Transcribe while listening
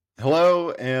Hello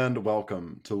and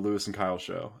welcome to Lewis and Kyle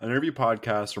Show, an interview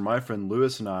podcast where my friend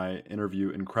Lewis and I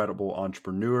interview incredible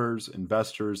entrepreneurs,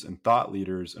 investors, and thought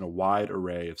leaders in a wide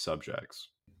array of subjects.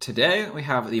 Today, we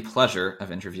have the pleasure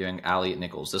of interviewing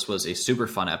Nichols. This was a super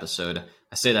fun episode.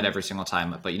 I say that every single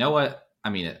time, but you know what?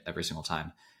 I mean it every single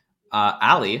time.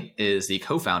 Ali is the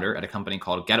co-founder at a company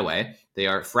called Getaway. They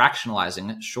are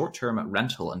fractionalizing short-term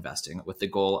rental investing with the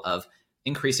goal of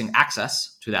increasing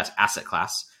access to that asset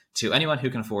class to anyone who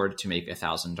can afford to make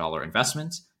 $1,000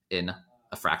 investment in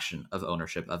a fraction of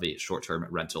ownership of a short-term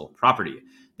rental property.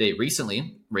 They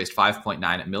recently raised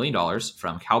 $5.9 million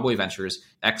from Cowboy Ventures,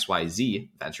 XYZ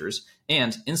Ventures,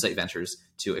 and Insight Ventures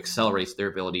to accelerate their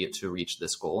ability to reach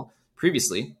this goal.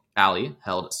 Previously, Ali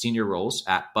held senior roles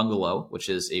at Bungalow, which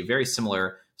is a very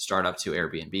similar startup to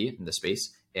Airbnb in the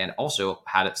space, and also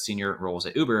had senior roles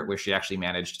at Uber, where she actually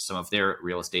managed some of their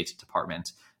real estate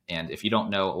department. And if you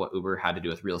don't know what Uber had to do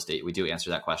with real estate, we do answer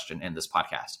that question in this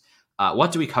podcast.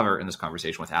 What do we cover in this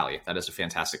conversation with Ali? That is a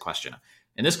fantastic question.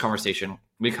 In this conversation,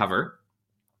 we cover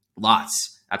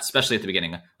lots, especially at the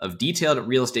beginning, of detailed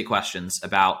real estate questions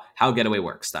about how Getaway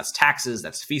works. That's taxes,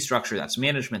 that's fee structure, that's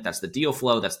management, that's the deal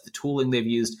flow, that's the tooling they've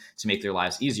used to make their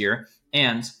lives easier.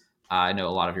 And I know a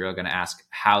lot of you are going to ask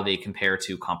how they compare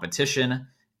to competition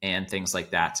and things like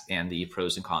that, and the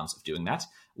pros and cons of doing that.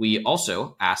 We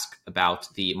also ask about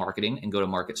the marketing and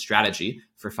go-to-market strategy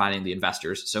for finding the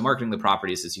investors. So marketing the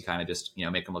properties is you kind of just,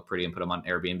 make them look pretty and put them on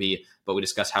Airbnb, but we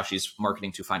discuss how she's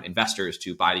marketing to find investors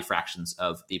to buy the fractions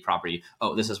of the property.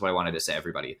 Oh, this is what I wanted to say,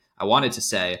 everybody. I wanted to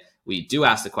say, we do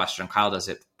ask the question, Kyle does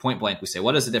it point blank. We say,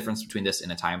 what is the difference between this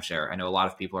and a timeshare? I know a lot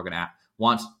of people are going to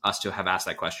want us to have asked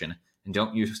that question, and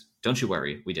don't you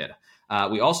worry, we did.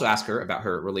 We also ask her about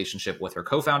her relationship with her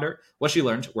co-founder, what she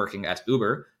learned working at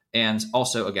Uber, and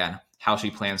also, again, how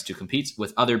she plans to compete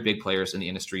with other big players in the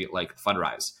industry like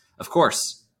Fundrise. Of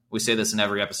course, we say this in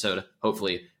every episode,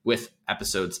 hopefully, with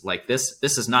episodes like this.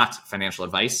 This is not financial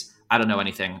advice. I don't know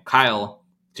anything. Kyle,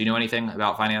 do you know anything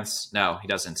about finance? No, he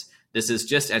doesn't. This is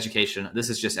just education. This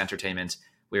is just entertainment.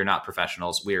 We are not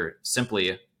professionals. We're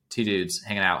simply two dudes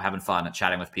hanging out, having fun,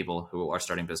 chatting with people who are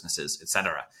starting businesses,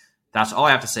 etc. That's all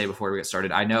I have to say before we get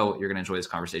started. I know you're going to enjoy this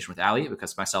conversation with Ali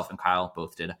because myself and Kyle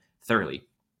both did thoroughly.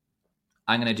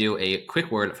 I'm going to do a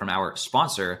quick word from our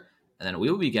sponsor, and then we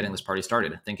will be getting this party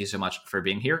started. Thank you so much for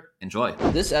being here. Enjoy.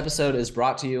 This episode is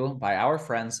brought to you by our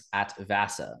friends at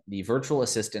Vasa, the virtual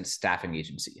assistant staffing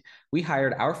agency. We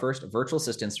hired our first virtual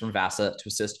assistants from Vasa to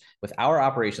assist with our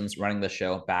operations running the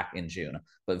show back in June.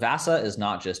 But Vasa is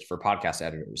not just for podcast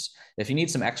editors. If you need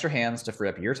some extra hands to free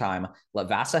up your time, let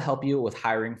Vasa help you with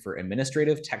hiring for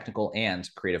administrative, technical, and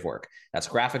creative work. That's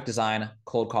graphic design,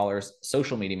 cold callers,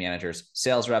 social media managers,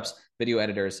 sales reps, video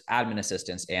editors, admin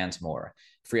assistants, and more.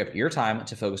 Free up your time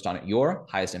to focus on your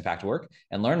highest impact work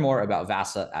and learn more about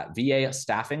Vasa at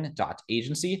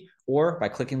vastaffing.agency or by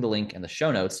clicking the link in the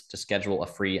show notes to schedule a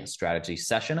free strategy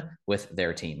session with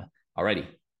their team. Alrighty,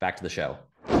 back to the show.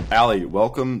 Ali,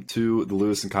 welcome to the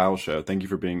Lewis and Kyle Show. Thank you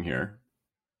for being here.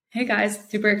 Hey guys,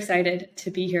 super excited to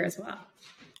be here as well.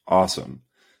 Awesome.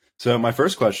 So my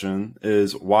first question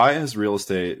is, why has real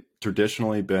estate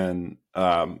traditionally been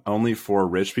only for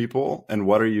rich people, and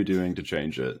what are you doing to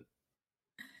change it?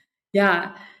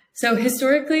 Yeah. So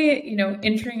historically,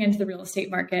 entering into the real estate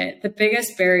market, the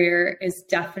biggest barrier is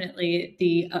definitely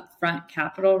the upfront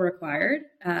capital required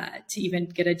to even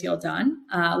get a deal done,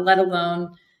 let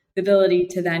alone the ability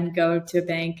to then go to a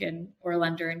bank or a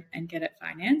lender and get it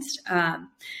financed.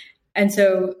 And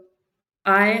so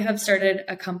I have started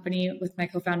a company with my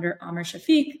co-founder, Amr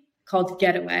Shafiq, called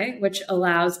Getaway, which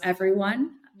allows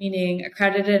everyone, meaning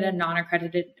accredited and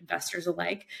non-accredited investors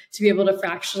alike, to be able to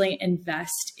fractionally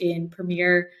invest in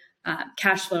premier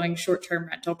cash flowing short-term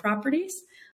rental properties.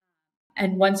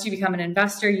 And once you become an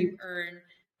investor, you earn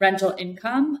rental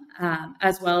income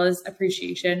as well as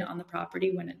appreciation on the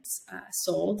property when it's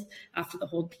sold after the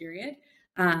hold period.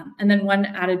 And then one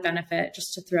added benefit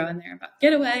just to throw in there about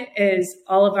Getaway is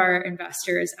all of our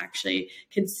investors actually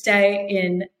can stay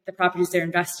in the properties they're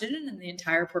invested in and the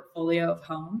entire portfolio of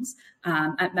homes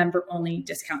at member-only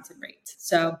discounted rates.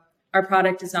 So our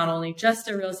product is not only just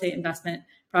a real estate investment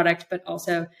product, but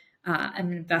also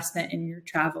an investment in your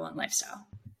travel and lifestyle.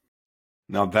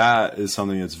 Now that is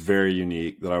something that's very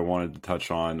unique that I wanted to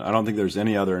touch on. I don't think there's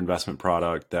any other investment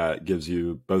product that gives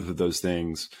you both of those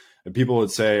things. And people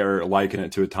would say or liken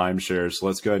it to a timeshare. So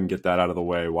let's go ahead and get that out of the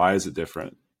way. Why is it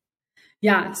different?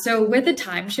 Yeah. So with a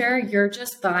timeshare, you're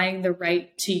just buying the right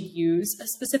to use a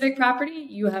specific property.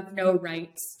 You have no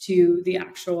rights to the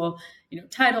actual,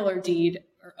 title or deed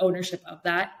or ownership of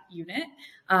that unit.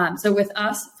 So with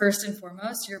us, first and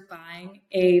foremost, you're buying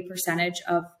a percentage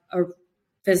of a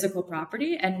physical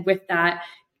property. And with that,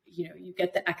 you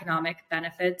get the economic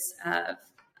benefits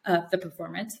of the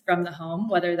performance from the home,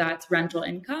 whether that's rental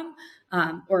income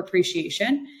or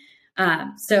appreciation.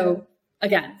 So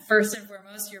again, first and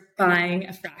foremost, you're buying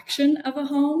a fraction of a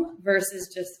home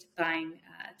versus just buying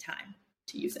time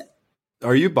to use it.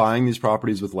 Are you buying these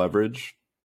properties with leverage?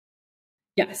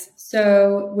 Yes.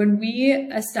 So when we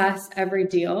assess every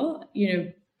deal,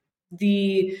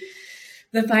 the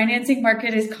financing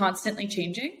market is constantly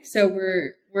changing. So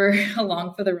we're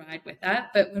along for the ride with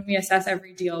that. But when we assess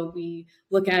every deal, we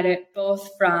look at it both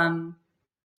from,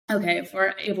 okay, if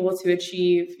we're able to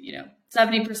achieve,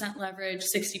 70% leverage,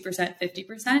 60%,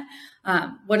 50%,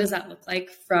 what does that look like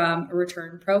from a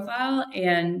return profile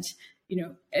and,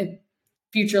 a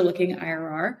future looking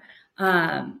IRR?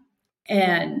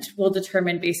 And we'll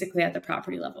determine basically at the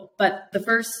property level. But the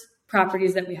first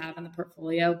properties that we have in the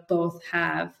portfolio both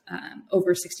have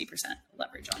over 60%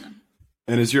 leverage on them.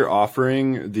 And is your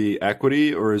offering the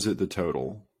equity or is it the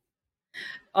total?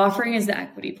 Offering is the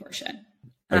equity portion.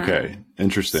 Okay,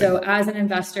 interesting. So as an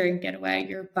investor in Getaway,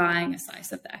 you're buying a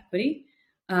slice of the equity.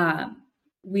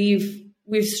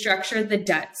 We've structured the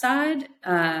debt side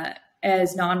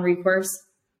as non-recourse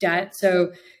debt.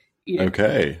 So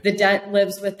the debt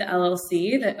lives with the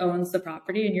LLC that owns the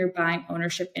property, and you're buying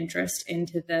ownership interest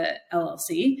into the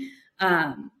LLC.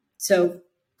 So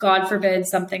God forbid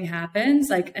something happens,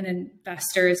 like an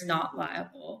investor is not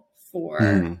liable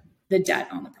for the debt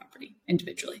on the property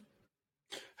individually.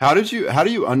 How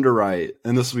do you underwrite?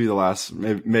 And this will be the last,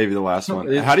 maybe the last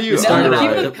one. How do you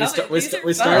underwrite? We started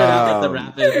with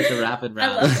the rapid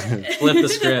round. Flip the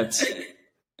script.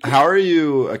 How are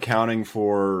you accounting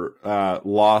for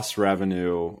lost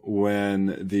revenue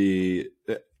when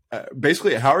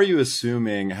basically, how are you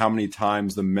assuming how many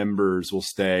times the members will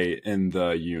stay in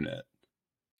the unit?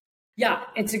 Yeah,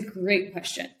 it's a great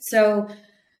question. So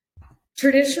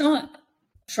traditional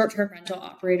short-term rental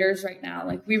operators right now,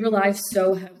 like we rely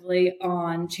so heavily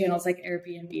on channels like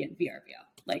Airbnb and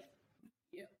VRBO.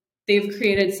 They've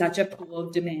created such a pool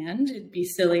of demand. It'd be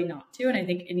silly not to. And I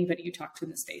think anybody you talk to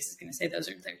in the space is going to say those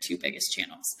are their two biggest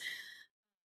channels.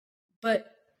 But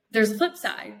there's a flip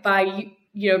side. By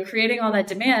creating all that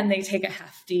demand, they take a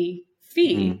hefty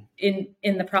fee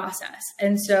in the process.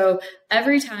 And so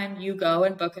every time you go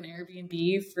and book an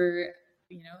Airbnb for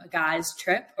a guy's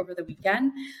trip over the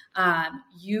weekend,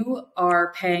 you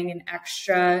are paying an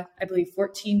extra, I believe,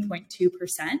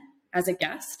 14.2% as a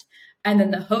guest. And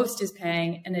then the host is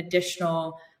paying an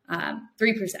additional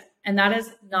 3%. And that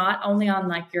is not only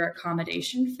on your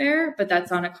accommodation fare, but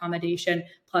that's on accommodation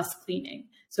plus cleaning.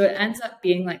 So it ends up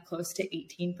being close to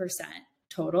 18%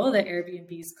 total that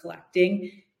Airbnb is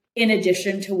collecting in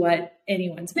addition to what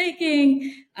anyone's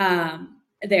making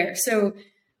there. So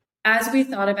as we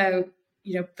thought about,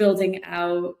 building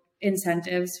out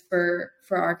incentives for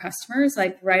our customers,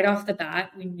 right off the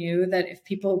bat, we knew that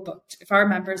if our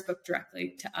members booked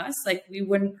directly to us, we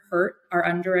wouldn't hurt our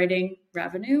underwriting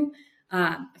revenue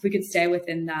if we could stay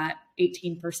within that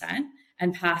 18%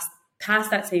 and pass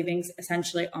that savings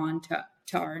essentially on to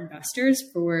our investors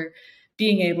for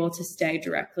being able to stay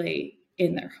directly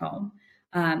in their home.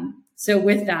 So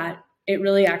with that, it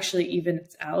really actually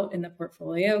evens out in the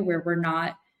portfolio where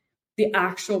the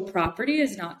actual property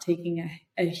is not taking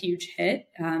a huge hit,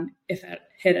 if a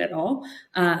hit at all,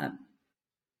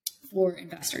 for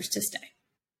investors to stay.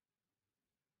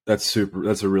 That's a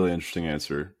really interesting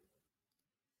answer.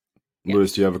 Yeah.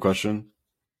 Louis, do you have a question?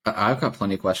 I've got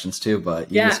plenty of questions too,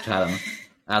 but you just had them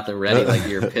at the ready, like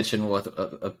you're pitching with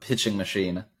a pitching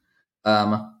machine.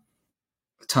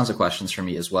 Tons of questions for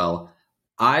me as well.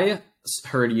 I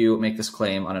heard you make this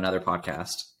claim on another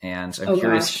podcast, and I'm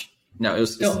curious. Gosh. No, I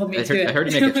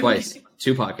heard you make it twice,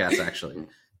 2 podcasts actually.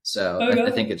 So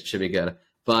I think it should be good.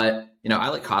 But I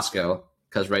like Costco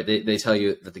because they tell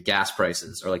you that the gas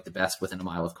prices are the best within a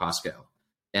mile of Costco.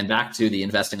 And back to the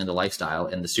investing in the lifestyle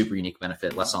and the super unique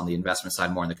benefit, less on the investment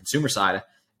side, more on the consumer side,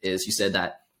 is you said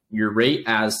that your rate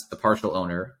as a partial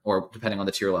owner, or depending on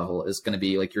the tier level, is going to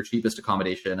be your cheapest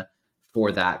accommodation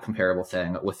for that comparable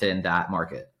thing within that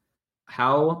market.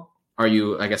 How are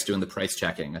you, doing the price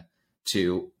checking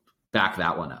to back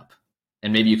that one up?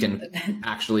 And maybe you can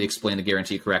actually explain the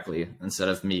guarantee correctly instead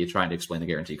of me trying to explain the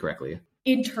guarantee correctly.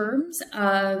 In terms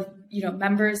of,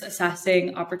 members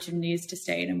assessing opportunities to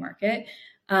stay in a market,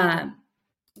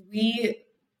 we,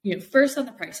 first on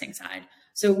the pricing side.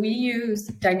 So we use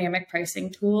dynamic pricing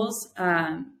tools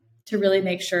to really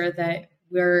make sure that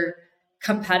we're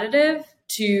competitive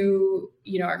to,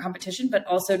 our competition, but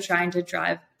also trying to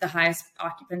drive the highest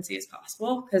occupancy as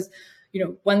possible. Because,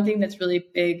 one thing that's really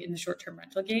big in the short-term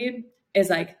rental game is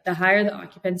like the higher the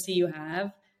occupancy you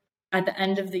have, at the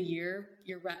end of the year,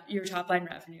 your top line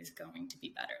revenue is going to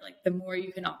be better. Like the more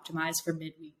you can optimize for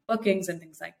midweek bookings and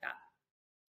things like that.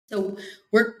 So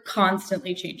we're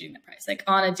constantly changing the price. Like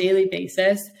on a daily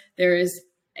basis, there is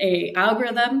a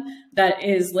algorithm that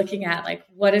is looking at like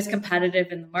what is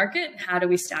competitive in the market and how do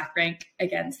we stack rank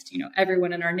against,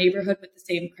 everyone in our neighborhood with the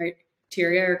same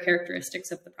criteria or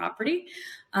characteristics of the property.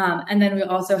 And then we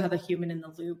also have a human in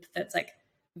the loop that's like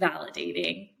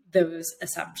validating those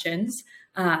assumptions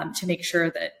to make sure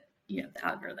that, the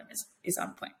algorithm is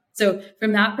on point. So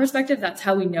from that perspective, that's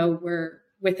how we know we're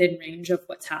within range of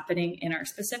what's happening in our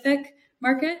specific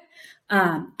market.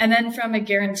 And then from a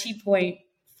guarantee point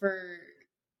for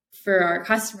our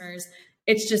customers,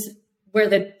 it's just where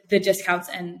the discounts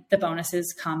and the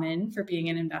bonuses come in for being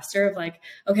an investor of like,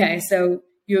 okay, so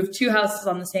you have two houses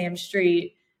on the same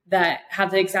street that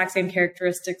have the exact same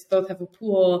characteristics, both have a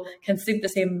pool, can sleep the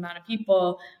same amount of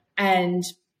people, and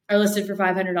are listed for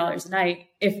 $500 a night.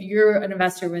 If you're an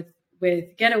investor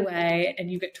with Getaway and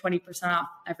you get 20% off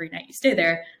every night you stay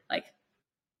there, like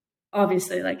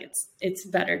obviously like it's a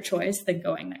better choice than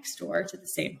going next door to the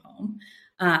same home.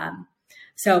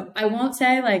 So I won't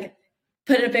say like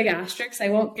put a big asterisk. I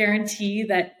won't guarantee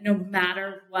that no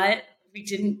matter what, we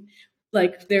didn't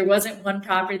like there wasn't one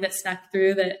property that snuck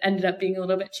through that ended up being a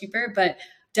little bit cheaper, but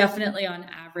definitely on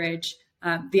average,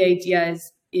 the idea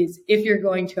is if you're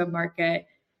going to a market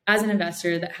as an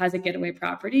investor that has a Getaway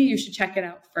property, you should check it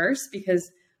out first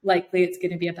because likely it's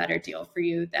going to be a better deal for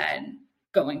you than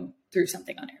going through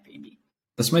something on Airbnb.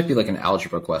 This might be like an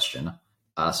algebra question.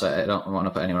 So I don't want to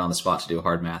put anyone on the spot to do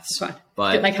hard maths,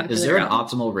 but is there an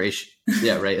optimal ratio?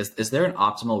 Yeah, right. Is there an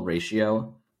optimal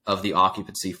ratio of the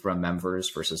occupancy from members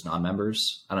versus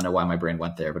non-members? I don't know why my brain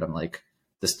went there, but I'm like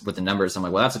this with the numbers. I'm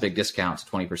like, well, that's a big discount to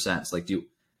 20%. It's like,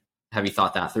 have you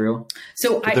thought that through?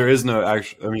 So there is no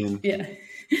actual, yeah,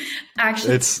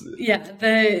 actually it's,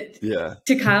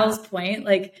 to Kyle's point,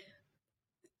 like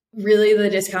really the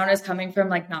discount is coming from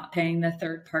like not paying the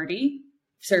third party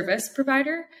service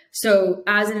provider. So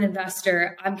as an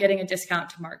investor, I'm getting a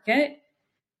discount to market,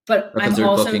 but I'm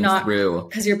also not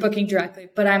because you're booking directly,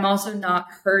 but I'm also not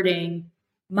hurting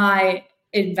my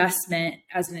investment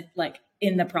as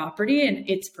in the property and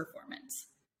its performance.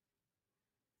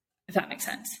 If that makes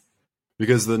sense.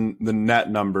 Because the net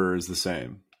number is the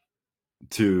same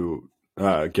to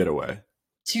Getaway.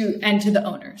 To the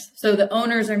owners. So the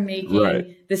owners are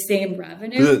making the same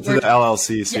revenue. To the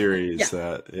LLC series.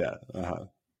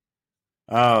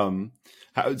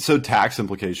 So tax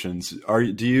implications.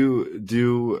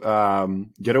 Do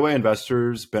Getaway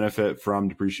investors benefit from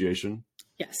depreciation?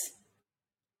 Yes.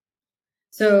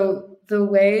 So the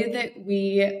way that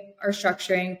we are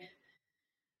structuring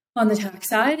on the tax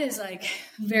side is like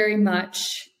very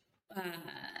much,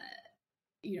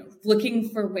 looking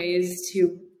for ways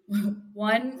to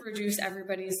one, reduce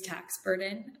everybody's tax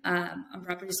burden on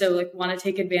property. So like want to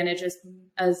take advantage of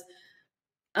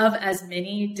as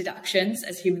many deductions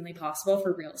as humanly possible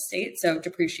for real estate. So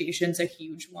depreciation is a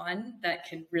huge one that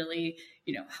can really,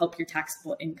 help your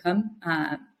taxable income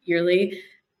yearly,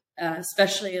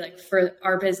 especially like for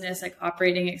our business, like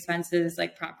operating expenses,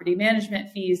 like property management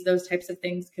fees, those types of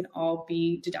things can all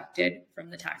be deducted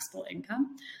from the taxable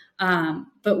income.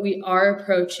 But we are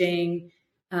approaching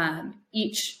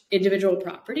each individual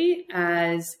property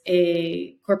as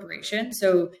a corporation.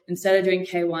 So instead of doing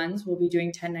K1s, we'll be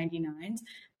doing 1099s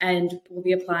and we'll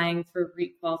be applying for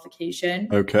REIT qualification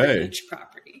for each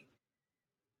property.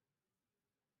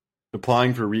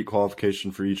 Applying for REIT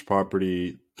qualification for each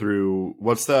property through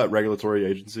what's that regulatory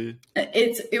agency?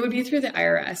 It would be through the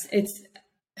IRS.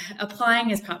 Applying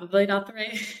is probably not the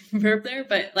right verb there,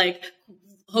 but like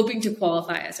hoping to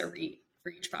qualify as a REIT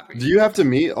for each property. Do you have to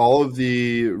meet all of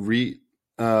the REIT?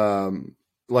 So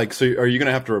are you going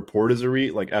to have to report as a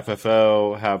REIT, like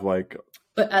FFO, have like?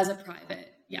 But as a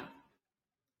private, yeah.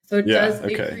 So it does.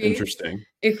 Okay, interesting.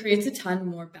 It creates a ton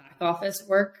more back office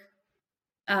work.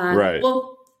 Right.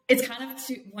 Well, it's kind of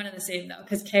one and the same though,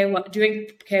 because doing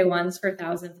K1s for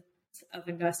thousands of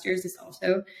investors is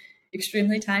also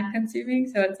extremely time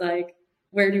consuming. So it's like,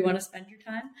 where do you want to spend your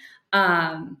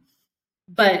time?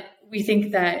 But we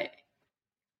think that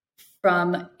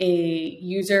from a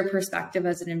user perspective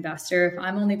as an investor, if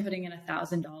I'm only putting in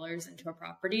 $1,000 into a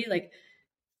property, like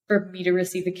for me to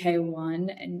receive a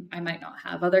K1, and I might not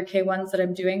have other K1s that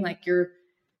I'm doing, like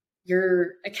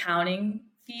your accounting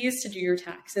fees to do your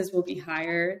taxes will be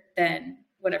higher than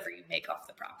whatever you make off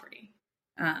the property.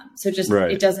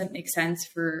 It doesn't make sense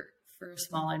for a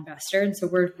small investor. And so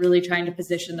we're really trying to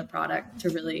position the product to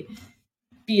really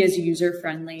be as user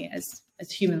friendly as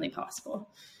humanly possible.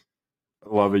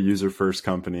 Love a user first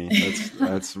company.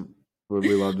 That's what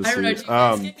we love to see. I don't know.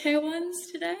 Do you guys get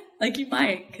K1s today? Like you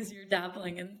might, because you're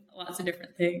dabbling in lots of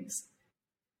different things.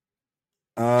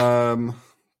 Do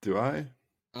I?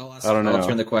 I don't know. I'll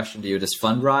turn the question to you. Does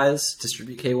Fundrise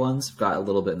distribute K1s? I've got a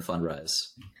little bit in Fundrise.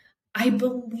 I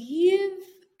believe,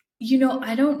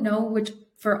 I don't know which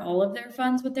for all of their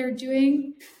funds what they're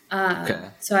doing.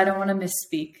 So I don't want to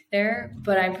misspeak there,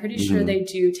 but I'm pretty sure they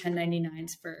do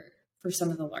 1099s for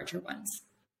some of the larger ones.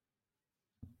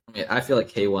 I mean, I feel like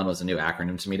K1 was a new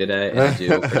acronym to me today, and I do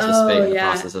participate in the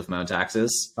process of my own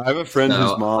taxes. I have a friend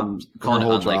whose mom, her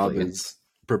whole job is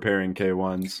preparing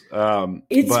K1s.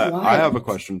 But wild. I have a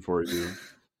question for you.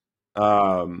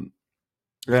 And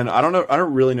I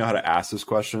don't really know how to ask this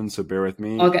question, so bear with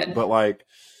me. All good. But like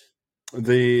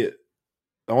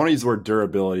I want to use the word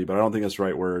durability, but I don't think that's the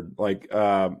right word. Like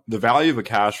the value of a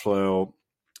cash flow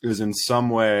is in some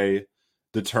way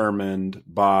determined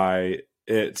by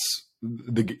its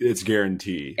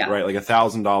guarantee, right? Like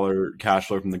 $1,000 cash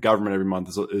flow from the government every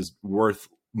month is worth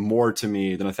more to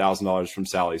me than $1,000 from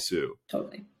Sally Sue.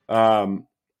 Totally.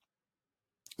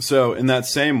 So in that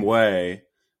same way,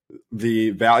 the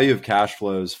value of cash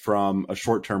flows from a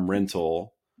short-term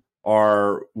rental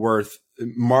are worth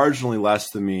marginally less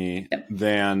to me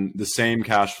than the same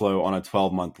cash flow on a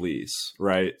 12-month lease,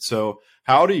 right? So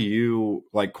how do you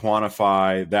like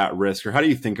quantify that risk, or how do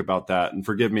you think about that? And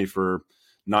forgive me for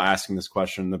not asking this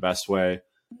question in the best way.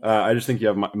 I just think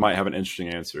you might have an interesting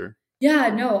answer. Yeah,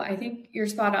 no, I think you're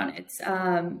spot on. It's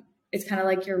kind of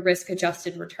like your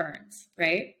risk-adjusted returns,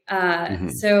 right?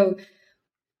 So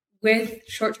with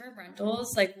short-term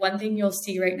rentals, like one thing you'll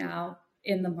see right now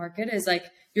in the market is like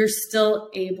you're still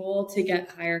able to get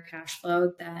higher cash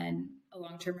flow than a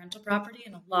long-term rental property.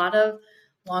 And a lot of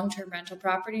long-term rental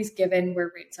properties, given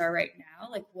where rates are right now,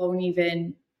 like won't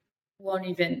even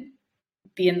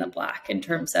be in the black in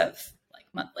terms of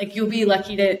like you'll be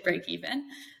lucky to break even.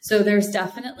 So there's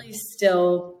definitely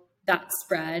still that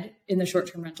spread in the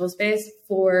short-term rental space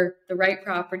for the right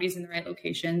properties in the right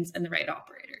locations and the right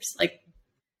operators. Like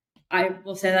I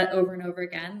will say that over and over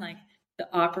again, like the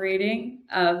operating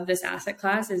of this asset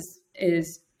class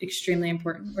is extremely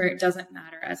important, where it doesn't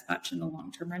matter as much in the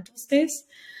long-term rental space.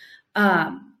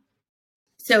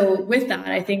 So with that,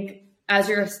 I think as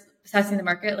you're assessing the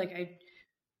market, like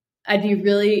I'd be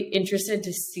really interested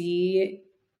to see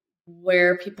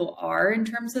where people are in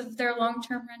terms of their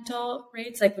long-term rental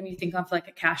rates. Like when you think of like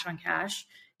a cash on cash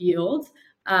yield,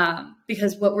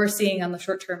 because what we're seeing on the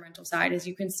short-term rental side is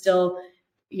you can still,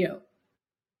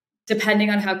 depending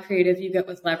on how creative you get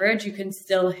with leverage, you can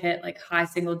still hit like high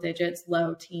single digits,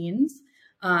 low teens,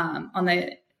 on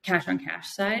the cash on cash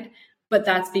side. But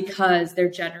that's because they're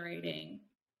generating,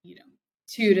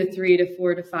 2 to 3 to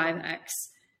 4 to 5x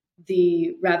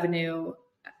the revenue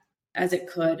as it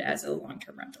could as a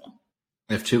long-term rental.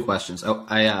 I have two questions.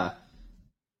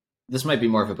 This might be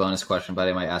more of a bonus question, but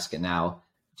I might ask it now.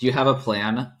 Do you have a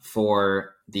plan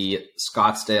for the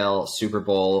Scottsdale Super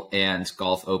Bowl and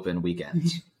Golf Open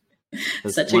weekend?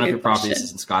 Because one of your properties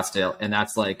is in Scottsdale, and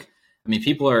that's like,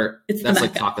 that's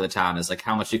like talk of the town is like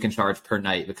how much you can charge per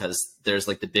night, because there's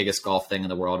like the biggest golf thing in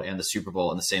the world and the Super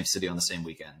Bowl in the same city on the same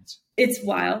weekend. It's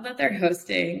wild that they're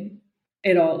hosting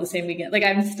it all the same weekend. Like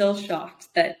I'm still shocked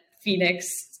that Phoenix,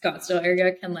 Scottsdale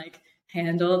area can like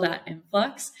handle that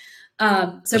influx.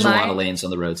 There's a lot of lanes on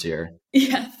the roads here.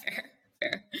 Yeah,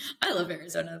 fair. I love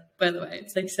Arizona, by the way.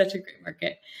 It's like such a great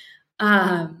market.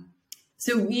 I've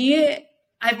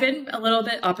been a little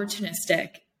bit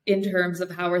opportunistic in terms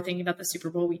of how we're thinking about the Super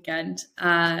Bowl weekend.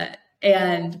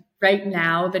 And right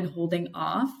now I've been holding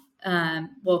off.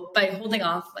 By holding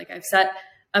off, like I've set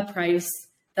a price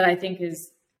that I think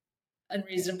is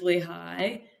unreasonably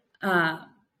high,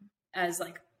 as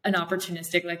like an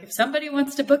opportunistic, like if somebody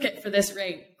wants to book it for this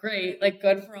rate, great, like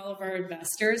good for all of our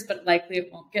investors, but likely it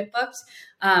won't get booked,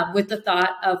 with the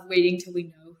thought of waiting till we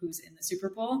know who's in the Super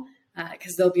Bowl,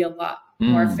 because there'll be a lot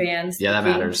more fans that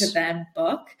matters to then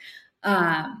book.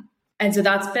 And so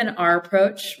that's been our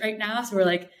approach right now. So we're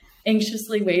like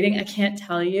anxiously waiting. I can't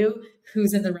tell you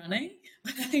who's in the running,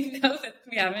 but I know that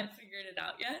we haven't figured it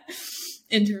out yet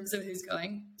in terms of who's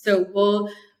going. So we'll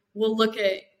look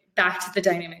at back to the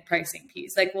dynamic pricing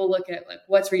piece. Like we'll look at like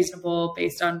what's reasonable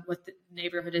based on what the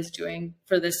neighborhood is doing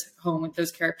for this home with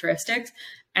those characteristics.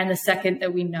 And the second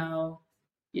that we know,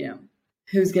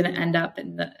 who's going to end up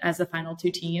as the final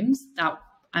two teams, that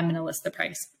I'm going to list the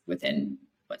price within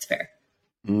what's fair.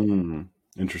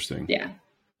 Interesting. Yeah.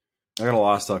 I got a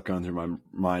lot of stuff going through my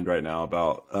mind right now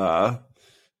about,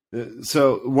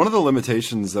 so one of the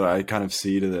limitations that I kind of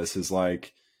see to this is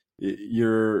like,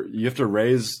 you have to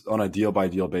raise on a deal by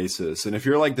deal basis. And if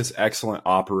you're like this excellent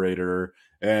operator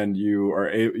and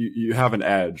you have an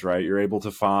edge, right? You're able to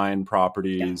find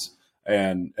properties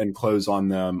and close on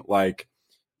them. Like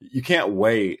you can't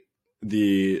wait.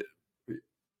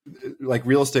 Like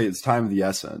real estate is time of the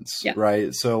essence,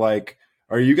 right? So like,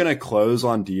 are you going to close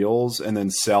on deals and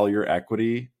then sell your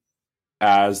equity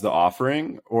as the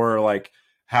offering, or like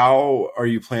how are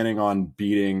you planning on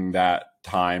beating that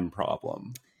time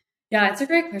problem? Yeah, it's a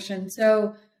great question.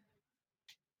 So,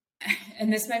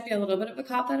 and this might be a little bit of a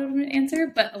cop-out of an answer,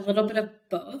 but a little bit of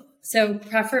both. So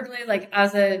preferably like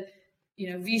as a,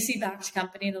 VC-backed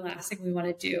company, the last thing we want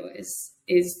to do is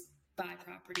buy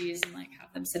properties and like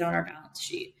have them sit on our balance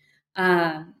sheet.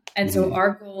 So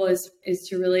our goal is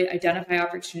to really identify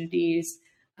opportunities,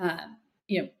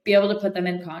 be able to put them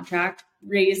in contract,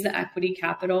 raise the equity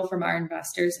capital from our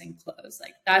investors and close.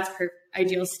 Like that's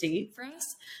ideal state for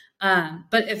us.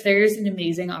 But if there's an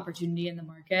amazing opportunity in the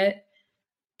market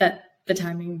that the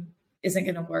timing isn't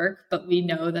going to work, but we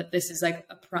know that this is like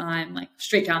a prime, like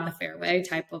straight down the fairway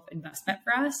type of investment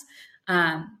for us,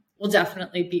 we'll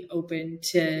definitely be open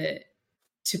to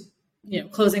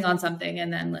closing on something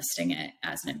and then listing it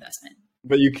as an investment.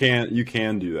 But you can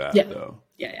do that though.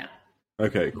 Yeah.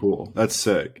 Okay, cool. That's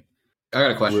sick. I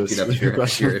got a question.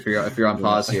 If you're on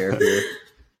pause here, if your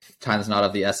time is not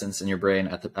of the essence in your brain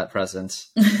at present,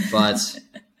 but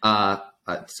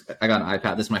I got an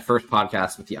iPad. This is my first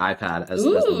podcast with the iPad as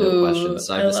the note question.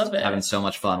 So I'm just having so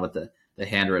much fun with the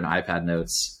handwritten iPad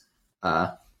notes.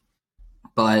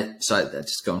 But so I'm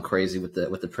just going crazy with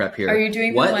the prep here. Are you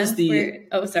doing Are you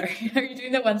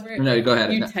doing the ones where no, go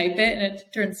ahead. You type it and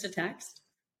it turns to text?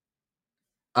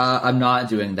 I'm not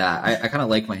doing that. I kind of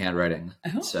like my handwriting.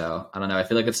 So I don't know. I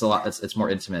feel like it's a lot. It's more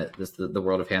intimate. The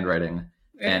world of handwriting.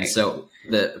 Right. And so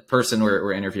the person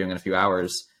we're interviewing in a few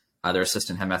hours, their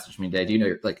assistant had messaged me today. Do you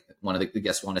know, like one of the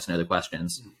guests wanted to know the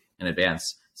questions in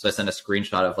advance. So I sent a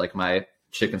screenshot of like my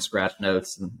chicken scratch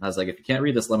notes. And I was like, if you can't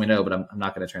read this, let me know, but I'm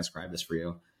not going to transcribe this for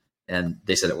you. And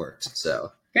they said it worked.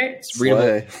 So great. It's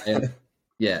readable. And,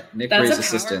 yeah. Nick Gray's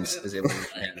assistant is able to read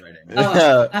handwriting.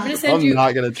 I'm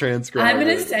not going to transcribe. I'm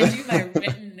going to send you my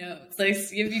written notes. Like,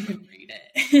 see if you can read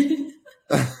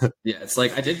it. Yeah. It's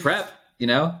like, I did prep,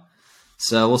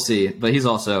 so we'll see, but he's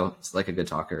also like a good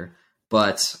talker.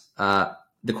 But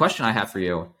the question I have for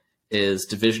you is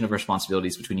division of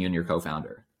responsibilities between you and your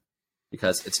co-founder,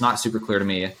 because it's not super clear to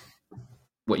me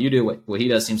what you do. What he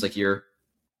does seems like you're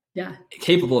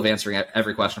capable of answering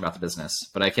every question about the business,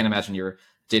 but I can't imagine you're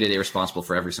day-to-day responsible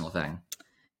for every single thing.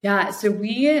 Yeah. So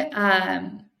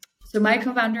so my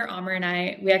co-founder, Amr, and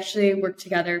I, we actually worked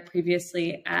together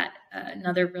previously at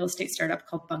another real estate startup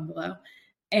called Bungalow,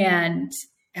 and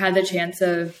had the chance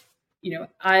of,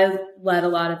 I led a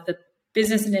lot of the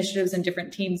business initiatives and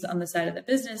different teams on the side of the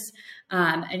business.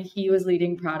 And he was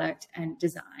leading product and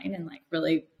design and like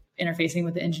really interfacing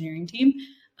with the engineering team.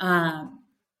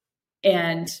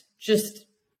 And just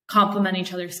complement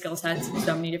each other's skill sets in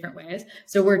so many different ways.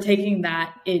 So we're taking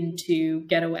that into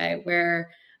Getaway,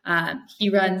 where he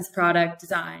runs product,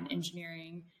 design,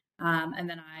 engineering, and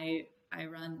then I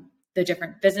run the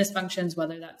different business functions,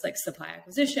 whether that's like supply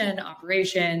acquisition,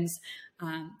 operations.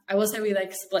 I will say we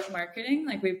like split marketing.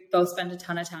 Like we both spend a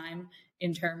ton of time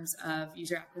in terms of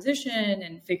user acquisition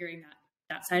and figuring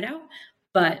that side out.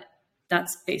 But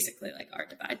that's basically like our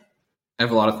divide. I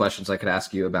have a lot of questions I could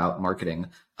ask you about marketing.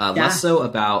 Less so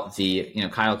about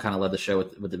Kyle kind of led the show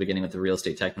with the beginning with the real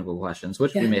estate technical questions,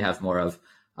 which we may have more of.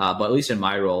 But at least in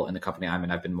my role in the company I'm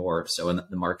in, I've been more so in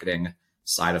the marketing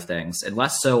side of things, and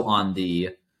less so on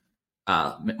the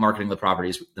marketing the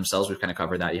properties themselves. We've kind of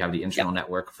covered that. You have the internal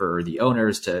network for the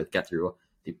owners to get through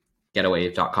the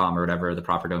getaway.com or whatever the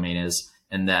proper domain is.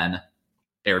 And then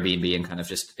Airbnb, and kind of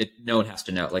just no one has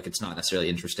to know, like, it's not necessarily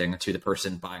interesting to the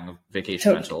person buying a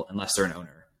vacation rental unless they're an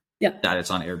owner that it's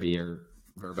on Airbnb or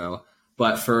Verbo.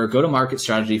 But for go-to-market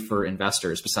strategy for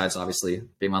investors, besides obviously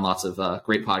being on lots of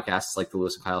great podcasts like the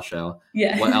Lewis and Kyle show,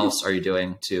 what else are you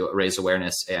doing to raise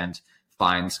awareness and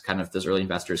find kind of those early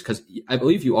investors? Because I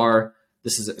believe you are,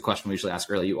 this is a question we usually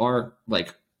ask early, you are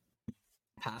like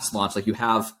past launch, like you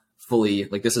have fully,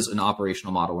 like this is an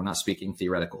operational model. We're not speaking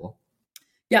theoretical.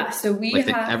 Yeah. So we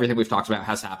have everything we've talked about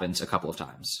has happened a couple of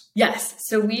times. Yes.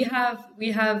 So we have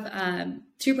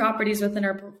 2 properties within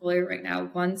our portfolio right now.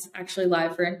 One's actually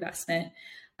live for investment.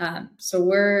 So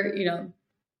we're,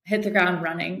 hit the ground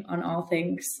running on all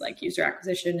things like user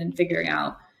acquisition and figuring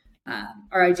out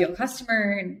our ideal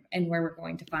customer and where we're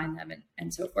going to find them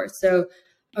and so forth. So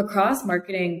across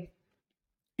marketing,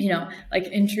 like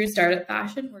in true startup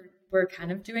fashion, we're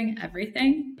kind of doing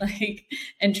everything, like,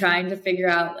 and trying to figure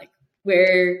out like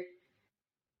where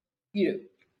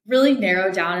really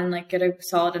narrow down and like get a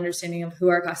solid understanding of who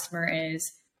our customer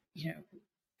is,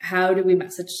 how do we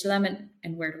message to them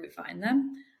and where do we find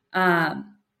them?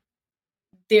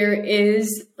 There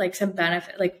is like some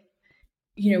benefit, like,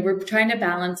 we're trying to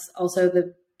balance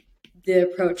also the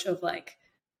approach of like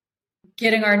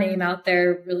getting our name out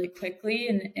there really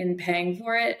quickly and paying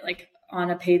for it, like on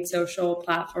a paid social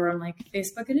platform like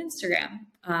Facebook and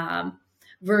Instagram,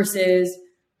 versus,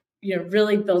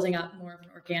 really building up more of an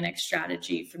organic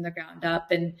strategy from the ground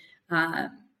up and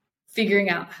figuring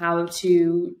out how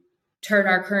to turn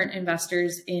our current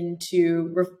investors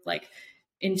into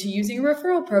using a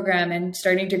referral program and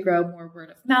starting to grow more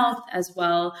word of mouth, as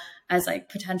well as like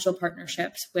potential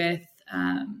partnerships with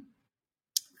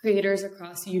creators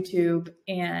across YouTube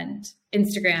and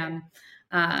Instagram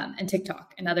and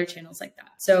TikTok and other channels like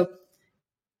that. So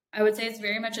I would say it's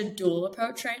very much a dual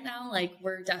approach right now. Like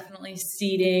we're definitely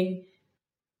seeding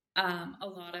a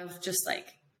lot of just like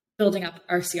building up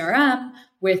our CRM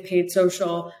with paid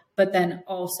social, but then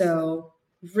also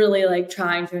really like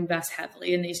trying to invest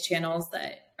heavily in these channels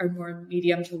that are more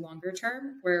medium to longer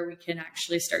term, where we can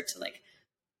actually start to like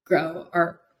grow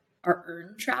our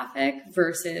earned traffic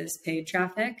versus paid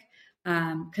traffic.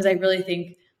 Because I really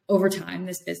think over time,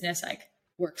 this business like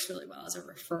works really well as a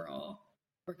referral,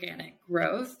 organic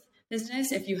growth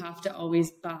business. If you have to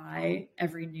always buy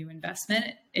every new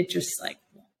investment, it just like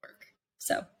won't work.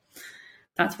 So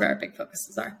that's where our big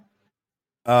focuses are.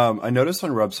 I noticed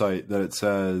on your website that it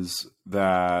says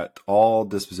that all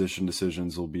disposition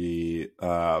decisions will be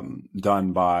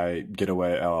done by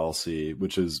Getaway LLC,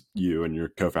 which is you and your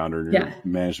co-founder and your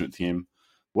management team.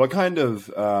 What kind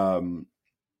of, I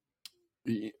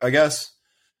guess,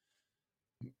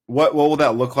 what will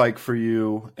that look like for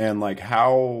you? And like,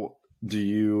 how do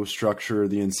you structure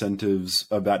the incentives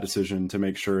of that decision to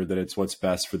make sure that it's what's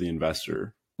best for the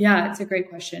investor? Yeah, it's a great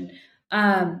question.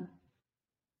 The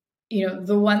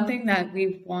one thing that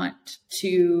we want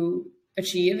to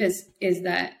achieve is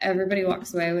that everybody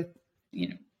walks away with,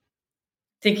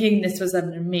 thinking this was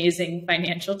an amazing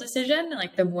financial decision.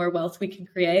 Like the more wealth we can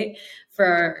create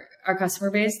for our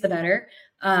customer base, the better.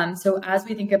 So as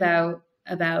we think about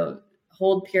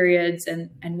hold periods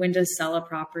and when to sell a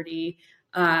property,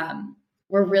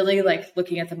 we're really like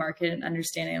looking at the market and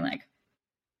understanding like,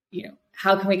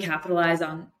 how can we capitalize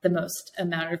on the most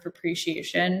amount of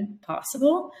appreciation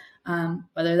possible?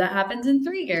 Whether that happens in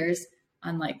 3 years,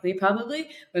 unlikely, probably.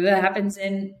 Whether that happens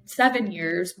in 7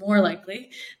 years, more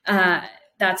likely.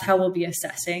 That's how we'll be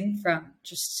assessing from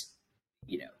just,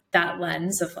 that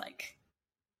lens of like,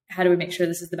 how do we make sure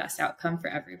this is the best outcome for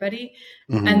everybody?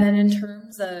 Mm-hmm. And then in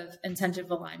terms of incentive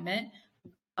alignment,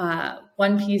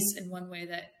 one piece and one way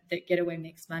that Getaway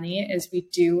makes money is we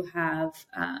do have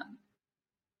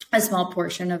a small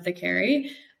portion of the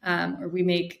carry, or we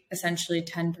make essentially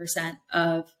 10%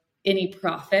 of any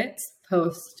profits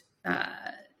post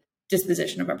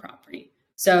disposition of a property.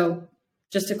 So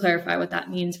just to clarify what that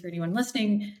means for anyone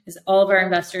listening is all of our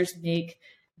investors make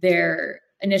their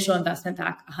initial investment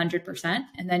back 100%.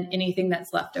 And then anything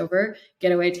that's left over,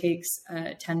 Getaway takes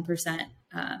 10%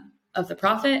 of the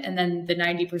profit. And then the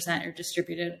 90% are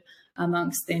distributed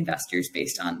amongst the investors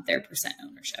based on their percent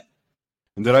ownership.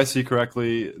 And did I see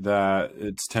correctly that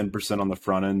it's 10% on the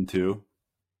front end too?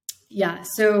 Yeah.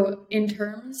 So in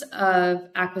terms of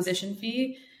acquisition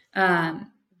fee,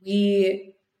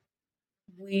 we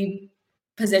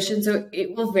position, so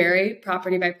it will vary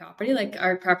property by property. Like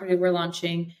our property we're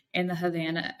launching in the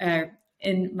Havana,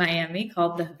 in Miami,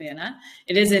 called the Havana.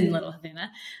 It is in Little Havana.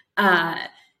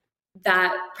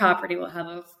 That property will have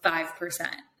a 5%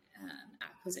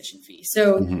 acquisition fee.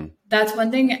 So that's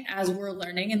one thing as we're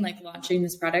learning and like launching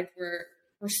this product, we're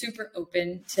super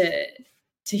open to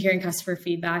hearing customer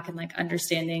feedback and like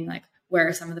understanding like where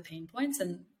are some of the pain points.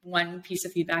 And one piece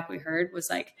of feedback we heard was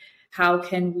like, how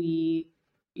can we,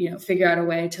 figure out a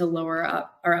way to lower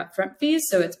up our upfront fees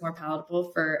so it's more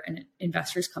palatable for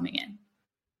investors coming in.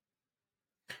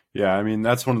 Yeah, I mean,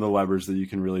 that's one of the levers that you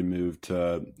can really move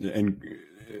to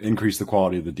increase the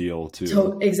quality of the deal too.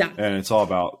 So, exactly. And it's all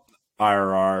about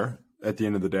IRR at the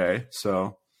end of the day.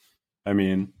 So, I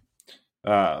mean,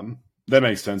 that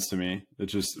makes sense to me. It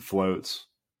just floats.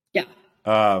 Yeah.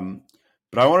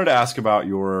 But I wanted to ask about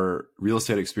your real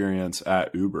estate experience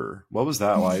at Uber. What was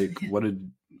that like? What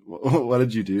did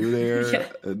you do there? Yeah.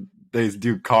 They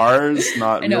do cars,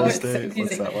 not real estate.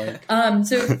 What's that like?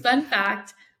 So fun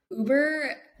fact,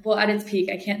 Uber, well, at its peak,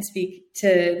 I can't speak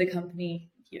to the company,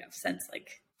 since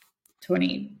like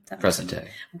 20 present day.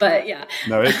 But yeah.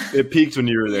 No, it peaked when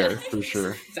you were there for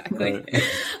sure. Exactly. Right.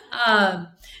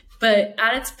 But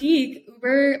at its peak,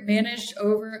 Uber managed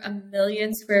over 1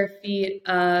 million square feet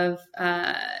of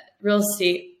real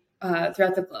estate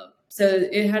throughout the globe. So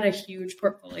it had a huge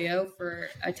portfolio for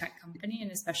a tech company, and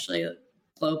especially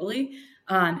globally.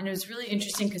 And it was really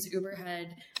interesting because Uber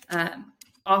had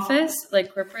office,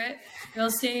 like corporate real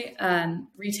estate,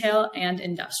 retail, and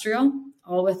industrial,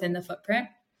 all within the footprint.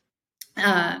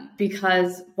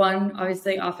 Because one,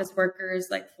 obviously office workers,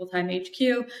 like full-time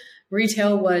HQ,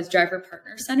 retail was driver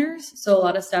partner centers. So a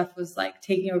lot of stuff was like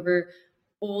taking over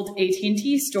old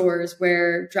AT&T stores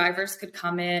where drivers could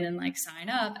come in and like sign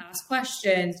up, ask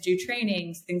questions, do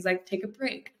trainings, things like take a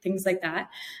break, things like that.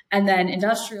 And then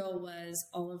industrial was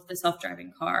all of the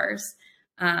self-driving cars,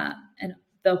 and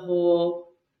the whole,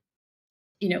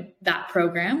 that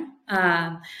program.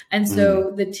 And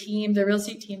so the real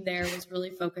estate team there was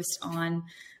really focused on,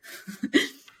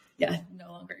 no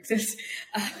longer exists.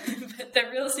 But the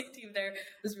real estate team there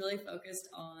was really focused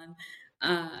on,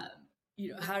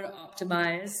 how to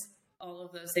optimize all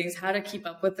of those things, how to keep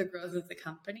up with the growth of the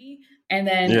company. And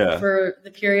then for the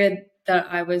period that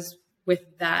I was with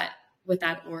that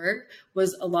org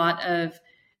was a lot of,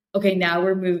 okay, now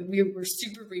we were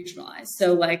super regionalized.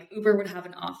 So like Uber would have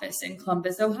an office in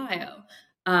Columbus, Ohio.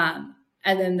 And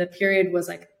then the period was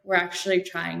like, we're actually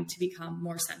trying to become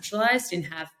more centralized and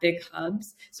have big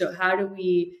hubs. So how do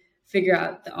we figure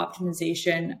out the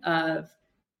optimization of,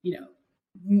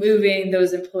 moving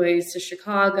those employees to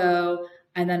Chicago,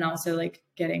 and then also like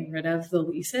getting rid of the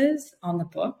leases on the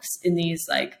books in these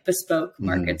like bespoke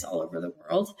markets all over the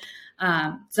world.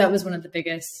 So that was one of the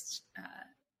biggest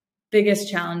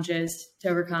challenges to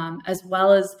overcome, as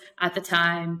well as at the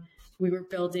time we were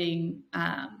building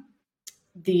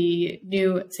the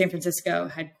new San Francisco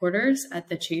headquarters at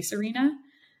the Chase Arena.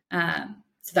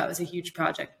 So that was a huge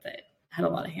project that had a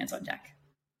lot of hands on deck.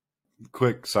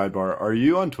 Quick sidebar. Are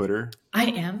you on Twitter? I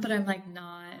am, but I'm like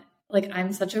not, like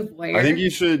I'm such a voyeur. I think you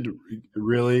should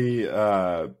really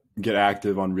get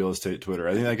active on real estate Twitter.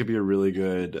 I think that could be a really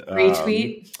good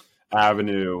retweet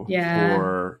avenue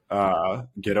for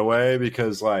Getaway,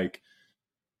 because like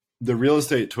the real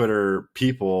estate Twitter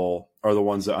people are the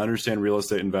ones that understand real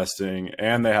estate investing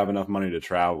and they have enough money to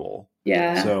travel.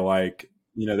 Yeah. So like,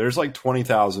 there's like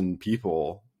 20,000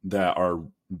 people that are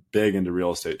big into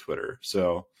real estate Twitter.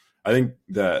 So I think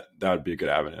that would be a good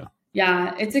avenue.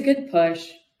 Yeah, it's a good push.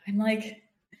 I'm like,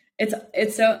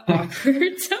 it's so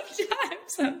awkward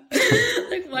sometimes.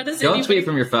 Like, what does Don't tweet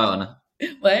from your phone.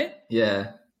 What?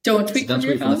 Yeah. Don't tweet from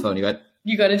your phone? From the phone.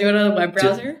 You got to do it on a web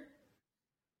browser?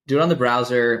 Do it on the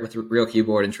browser with a real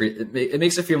keyboard and treat it.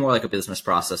 Makes it feel more like a business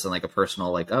process and like a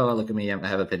personal, like, oh, look at me, I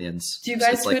have opinions. Do you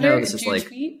guys Twitter? Like, no, this is like,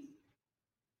 tweet?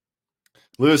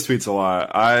 Lewis tweets a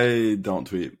lot. I don't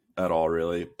tweet at all,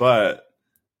 really, but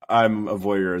I'm a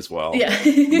voyeur as well.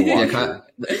 Yeah.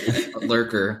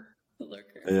 Lurker.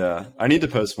 Yeah. I need to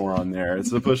post more on there.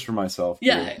 It's a push for myself.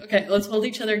 Yeah. Too. Okay. Let's hold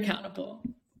each other accountable.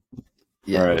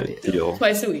 Yeah. All right. Deal.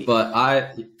 Twice a week.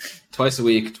 But twice a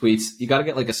week tweets. You got to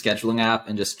get like a scheduling app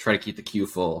and just try to keep the queue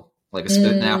full. Like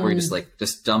an app where you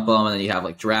just dump them and then you have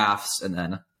like drafts and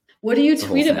then. What do you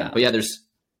tweet about? But yeah, there's.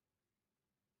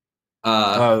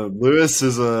 Lewis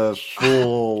is a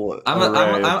full.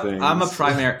 I'm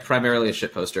a primarily a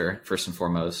shit poster first and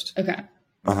foremost. Okay.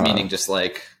 Meaning just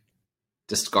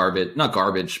garbage, not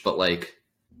garbage, but like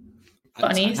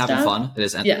funny having stuff? fun. It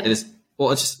is. Yeah. It is.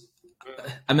 Well, it's just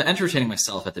I'm entertaining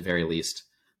myself at the very least.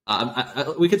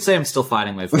 We could say I'm still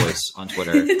finding my voice on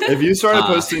Twitter. If you started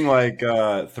posting like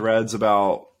threads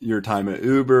about your time at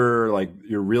Uber, like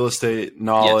your real estate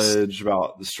knowledge,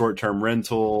 about the short-term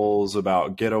rentals,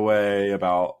 about Getaway,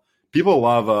 about people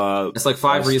love it's like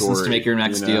 5 reasons story, to make your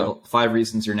next deal. 5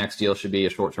 reasons your next deal should be a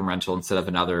short-term rental instead of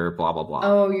another blah blah blah.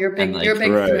 Oh, you're big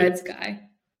threads guy.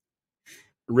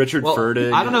 Richard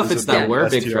Furtick. I don't know if it's that we're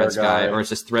big threads guy or it's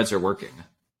just threads are working.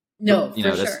 No,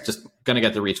 that's just going to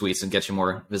get the retweets and get you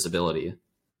more visibility,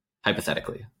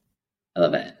 hypothetically. I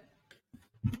love it.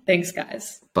 Thanks,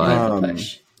 guys. But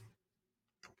push.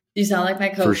 You sound like my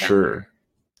co-founder. For sure.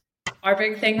 Our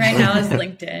big thing right now is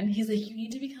LinkedIn. He's like, you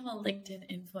need to become a LinkedIn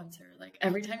influencer. Like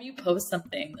every time you post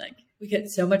something, like we get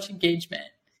so much engagement.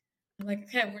 I'm like,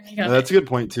 okay, I'm working on it. That's a good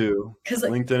point too. Because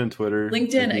like, LinkedIn and Twitter.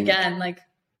 LinkedIn again, like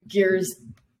gears.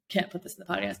 Can't put this in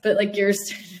the podcast, but like gears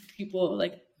to people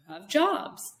like have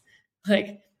jobs.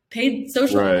 Like paid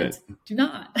social events do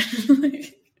not.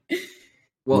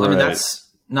 Well, I mean, that's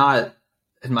not,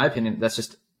 in my opinion, that's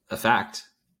just a fact.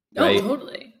 Right? Oh,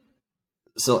 totally.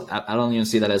 So I don't even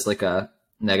see that as like a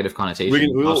negative connotation.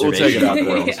 We'll take it out there.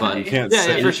 Yeah, you can't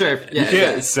say, for sure. You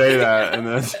can't say that and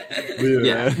then leave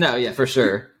it. For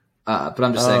sure. But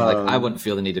I'm just saying, like, I wouldn't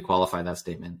feel the need to qualify that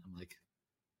statement. I'm like,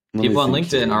 People on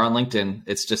LinkedIn are on LinkedIn.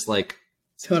 It's just like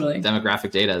totally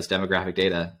demographic data is demographic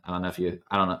data. I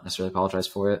don't necessarily apologize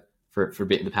for it, for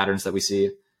the patterns that we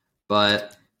see.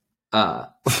 But where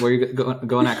are you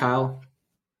going at, Kyle?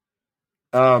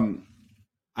 I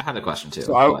had a question too,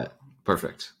 but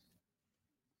perfect.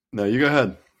 No, you go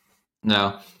ahead.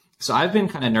 No. So I've been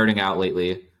kind of nerding out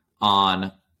lately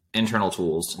on internal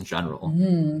tools in general.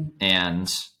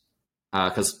 And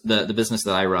because the business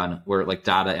that I run, we're like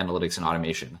data analytics and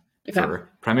automation for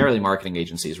primarily marketing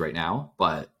agencies right now.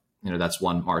 But, that's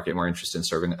one market. We're interested in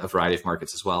serving a variety of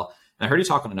markets as well. And I heard you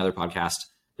talk on another podcast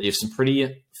that you have some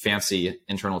pretty fancy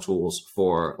internal tools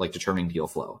for like determining deal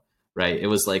flow, right? It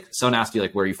was like so nasty,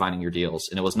 like where are you finding your deals?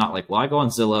 And it was not like, well, I go on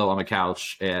Zillow on my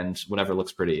couch and whatever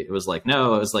looks pretty. It was like,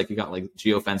 no, it was like you got like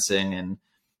geofencing and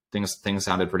things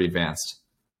sounded pretty advanced.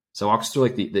 So walk us through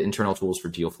like the internal tools for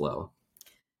deal flow.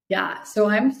 Yeah. So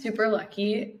I'm super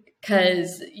lucky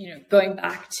because, going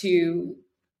back to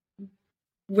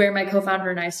where my co-founder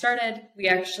and I started, we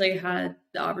actually had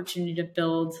the opportunity to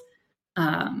build,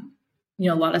 a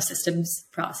lot of systems,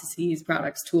 processes,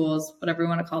 products, tools, whatever you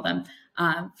want to call them,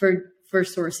 for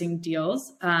sourcing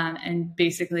deals, and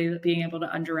basically being able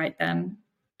to underwrite them,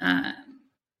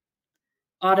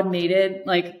 automated,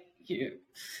 like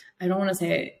I don't want to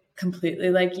say completely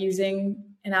like using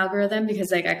an algorithm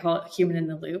because like I call it human in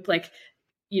the loop. Like,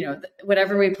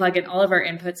 whatever we plug in, all of our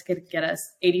inputs could get us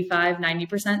 85,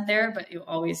 90% there, but you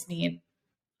always need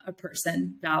a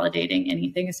person validating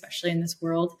anything, especially in this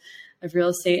world of real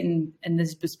estate and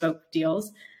these bespoke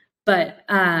deals. But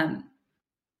so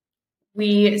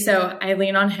I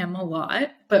lean on him a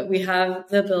lot, but we have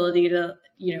the ability to,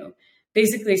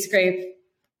 basically scrape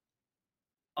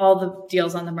all the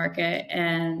deals on the market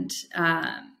and,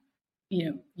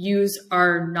 use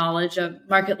our knowledge of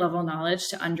market level knowledge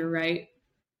to underwrite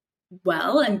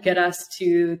well and get us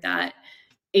to that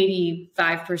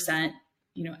 85%,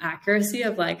 accuracy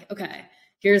of like, okay,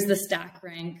 here's the stack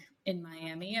rank in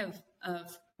Miami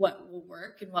of what will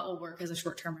work and what will work as a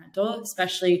short-term rental,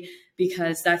 especially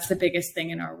because that's the biggest thing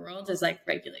in our world is like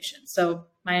regulation. So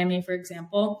Miami, for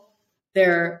example,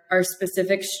 there are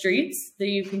specific streets that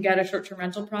you can get a short-term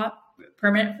rental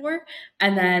permit for,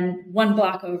 and then one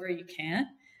block over you can't.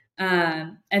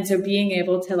 And so being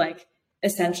able to like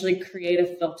essentially create a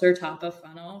filter top of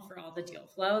funnel for all the deal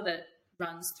flow that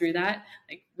runs through that,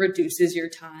 like reduces your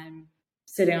time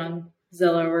sitting on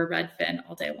Zillow or Redfin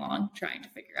all day long trying to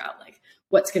figure out like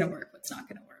what's going to work, what's not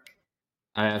going to work.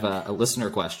 I have a listener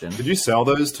question. Could you sell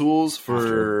those tools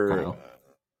for?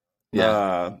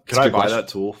 Yeah. Could I buy that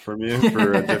tool from you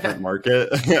for a different market?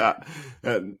 Yeah.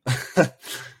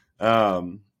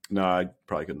 No, I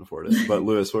probably couldn't afford it. But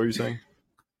Lewis, what were you saying?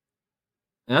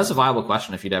 And that's a viable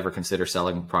question if you'd ever consider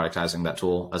selling, productizing that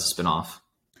tool as a spinoff.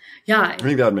 Yeah. I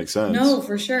think that would make sense. No,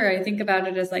 for sure. I think about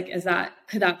it as like,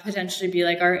 could that potentially be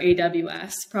like our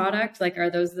AWS product? Like, are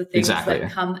those the things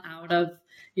that come out of,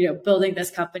 building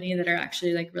this company that are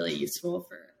actually like really useful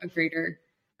for a greater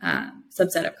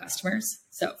subset of customers?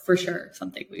 So for sure,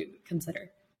 something we would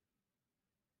consider.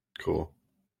 Cool.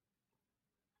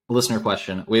 A listener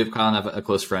question. We have kind of a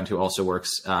close friend who also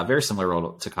works very similar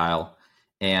role to Kyle,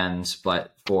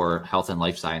 but for health and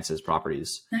life sciences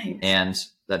properties. Nice. And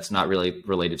that's not really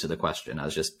related to the question. I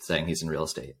was just saying he's in real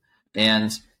estate.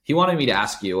 And he wanted me to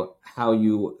ask you how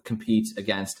you compete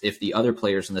against if the other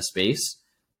players in the space,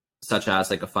 such as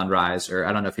like a Fundrise, or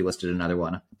I don't know if he listed another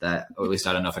one that, or at least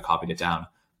I don't know if I copied it down,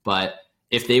 but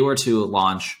if they were to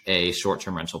launch a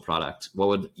short-term rental product, what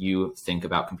would you think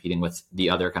about competing with the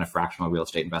other kind of fractional real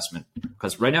estate investment?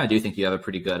 Because right now I do think you have a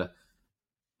pretty good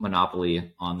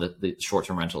monopoly on the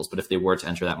short-term rentals, but if they were to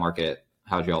enter that market,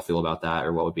 how would you all feel about that,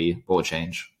 or what would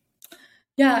change?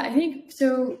 Yeah, I think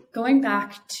so. Going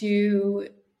back to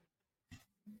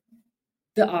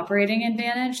the operating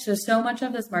advantage, so much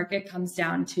of this market comes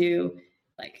down to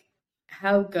like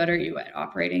how good are you at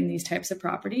operating these types of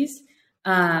properties,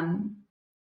 and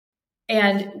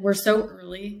we're so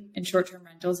early in short-term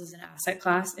rentals as an asset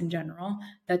class in general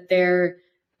that there's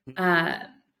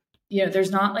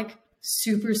not like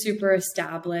super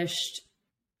established,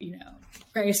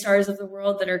 gray stars of the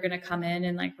world that are going to come in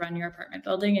and like run your apartment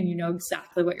building and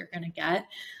exactly what you're going to get,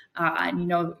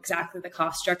 and exactly the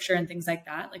cost structure and things like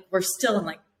that. Like we're still in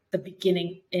like the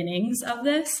beginning innings of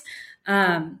this.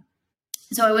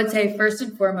 So I would say first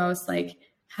and foremost, like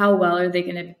how well are they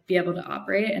going to be able to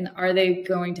operate, and are they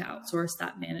going to outsource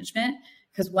that management?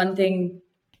 Because one thing,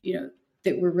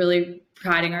 that we're really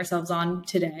priding ourselves on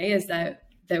today is that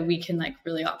we can like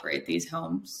really operate these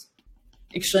homes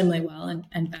extremely well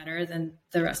and better than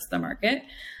the rest of the market.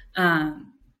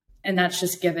 And that's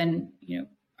just given,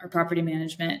 our property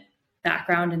management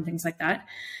background and things like that.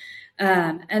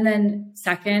 And then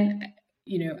second,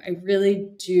 I really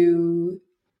do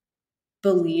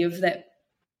believe that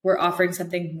we're offering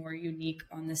something more unique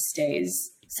on the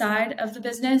stays side of the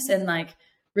business and like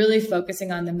really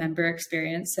focusing on the member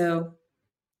experience. So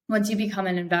once you become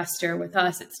an investor with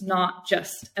us, it's not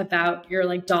just about your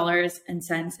like dollars and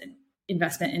cents and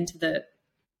investment into the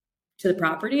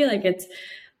property. Like it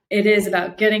is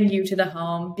about getting you to the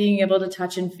home, being able to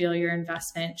touch and feel your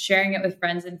investment, sharing it with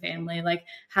friends and family, like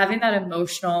having that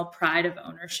emotional pride of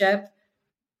ownership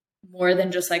more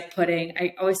than just like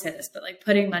I always say this, but like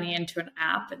putting money into an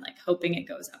app and like hoping it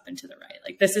goes up and to the right.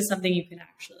 Like this is something you can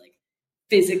actually like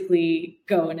physically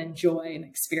go and enjoy and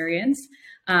experience.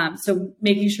 So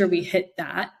making sure we hit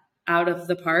that out of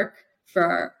the park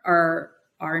for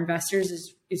our investors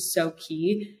is so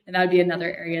key. And that would be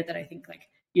another area that I think like,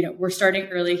 we're starting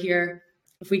early here.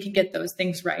 If we can get those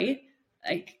things right,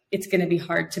 like it's going to be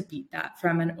hard to beat that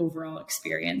from an overall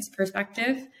experience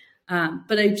perspective.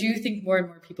 But I do think more and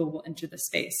more people will enter the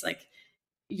space. Like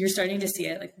you're starting to see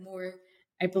it like more.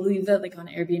 I believe that like on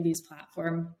Airbnb's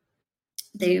platform,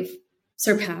 they've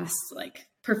surpassed like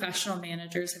professional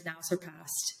managers have now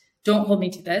surpassed. Don't hold me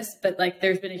to this, but like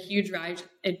there's been a huge rise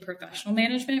in professional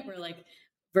management where like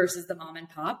versus the mom and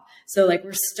pop. So like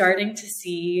we're starting to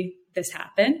see this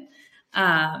happen.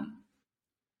 But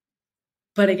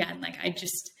again, like a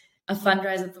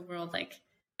Fundrise of the world, like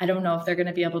I don't know if they're going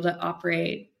to be able to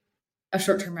operate a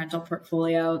short-term rental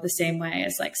portfolio the same way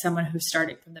as like someone who's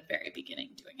starting from the very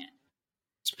beginning doing it.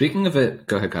 Speaking of it,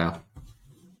 go ahead, Kyle.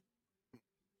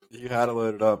 You had it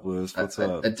loaded up, Lewis. What's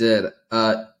up? I did.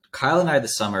 Kyle and I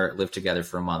this summer lived together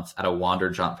for a month at a Wander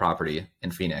Jaunt property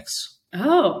in Phoenix.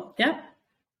 Oh, yeah.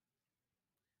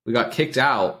 We got kicked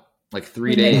out like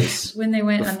 3 days. When they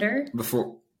went under?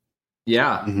 Before.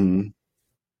 Yeah. Mm-hmm.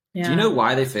 Yeah. Do you know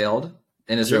why they failed?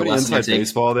 And is there a lesson inside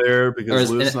baseball there? Because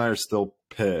Lewis and I are still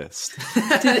pissed.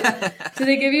 Did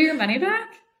they give you your money back?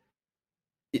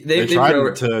 They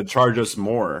tried to charge us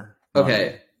more.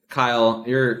 Okay, Kyle,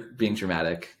 you're being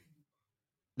dramatic.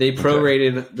 They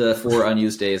prorated the 4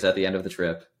 unused days at the end of the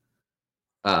trip.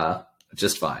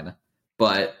 Just fine.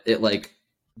 But it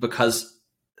because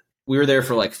we were there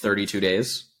for like 32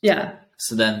 days. Yeah.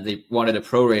 So then they wanted to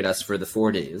prorate us for the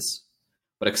 4 days,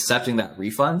 but accepting that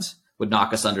refund would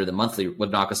knock us under a month,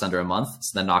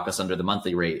 so then knock us under the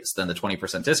monthly rate. So then the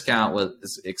 20% discount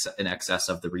was in excess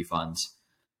of the refunds.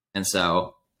 And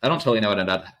so I don't totally know what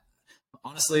ended up.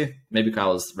 Honestly, maybe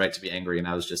Kyle was right to be angry and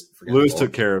I was just forgetful. Lewis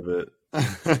took care of it.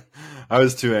 I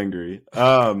was too angry.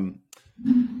 But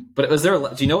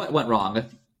do you know what went wrong?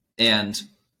 And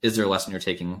is there a lesson you're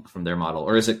taking from their model,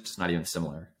 or is it just not even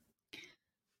similar?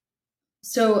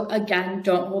 So again,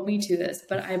 don't hold me to this,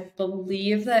 but I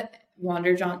believe that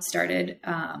Wander Jaunt started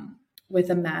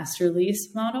with a master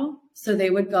lease model. So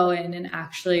they would go in and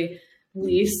actually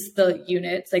lease the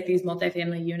units, like these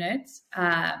multifamily units,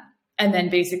 and then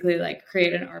basically like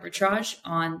create an arbitrage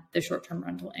on the short-term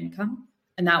rental income.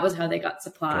 And that was how they got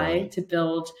supply to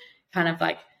build kind of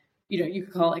like, you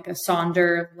could call it like a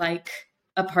Sonder-like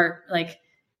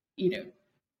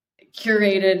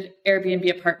curated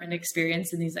Airbnb apartment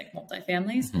experience in these like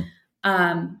multifamilies.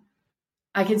 Mm-hmm.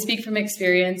 I can speak from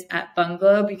experience at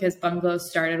Bungalow because Bungalow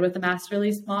started with a master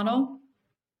lease model.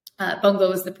 Bungalow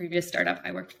was the previous startup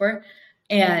I worked for.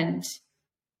 And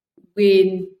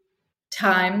when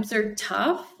times are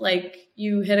tough, like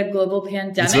you hit a global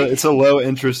pandemic. It's a low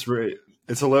interest rate.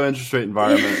 It's a low interest rate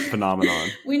environment phenomenon.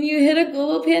 When you hit a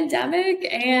global pandemic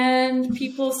and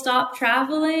people stop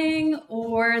traveling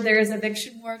or there's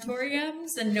eviction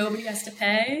moratoriums and nobody has to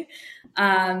pay,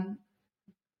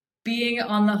 being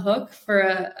on the hook for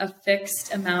a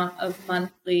fixed amount of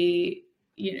monthly,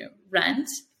 rent,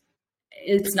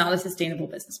 it's not a sustainable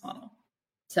business model.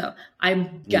 So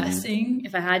I'm guessing,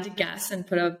 if I had to guess and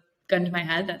put a gun to my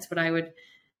head, that's what I would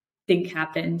think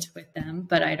happened with them.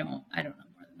 But I don't know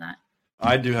more than that.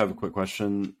 I do have a quick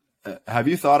question. Have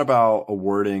you thought about a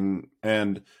wording?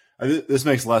 And this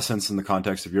makes less sense in the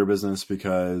context of your business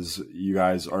because you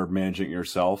guys are managing it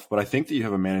yourself, but I think that you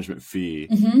have a management fee.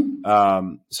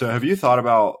 Mm-hmm. So have you thought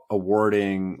about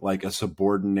awarding like a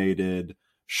subordinated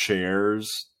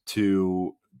shares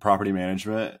to property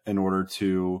management in order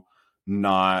to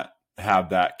not have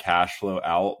that cash flow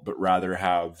out, but rather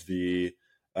have the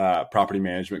property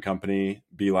management company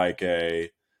be like a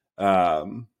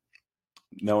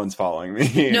no one's following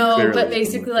me. No, but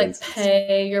basically like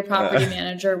pay your property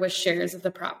manager with shares of the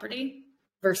property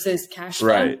versus cash flow.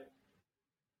 Right.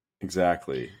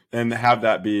 Exactly. And have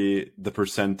that be the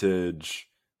percentage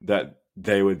that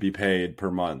they would be paid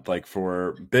per month. Like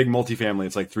for big multifamily,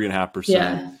 it's like 3.5%.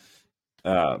 Yeah.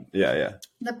 Yeah.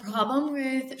 The problem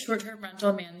with short-term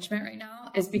rental management right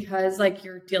now is because like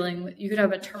you're dealing with, you could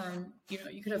have a turn,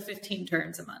 you could have 15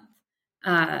 turns a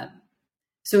month.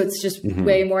 So it's just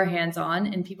way more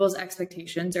hands-on, and people's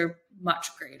expectations are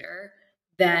much greater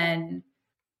than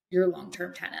your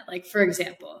long-term tenant. Like, for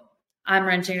example, I'm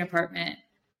renting an apartment.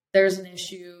 There's an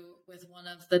issue with one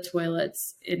of the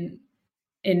toilets in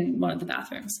one of the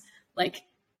bathrooms. Like,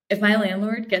 if my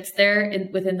landlord gets there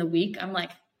within the week, I'm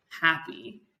like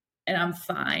happy and I'm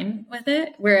fine with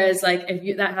it. Whereas like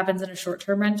if that happens in a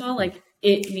short-term rental, like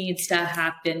it needs to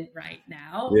happen right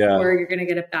now, or you're going to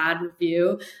get a bad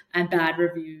review, and bad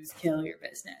reviews kill your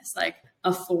business. Like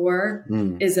a 4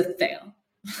 is a fail.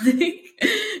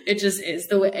 It just is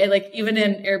the way, like even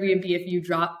in Airbnb, if you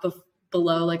drop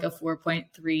below like a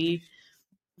 4.3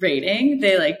 rating,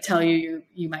 they like tell you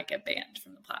might get banned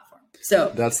from the platform.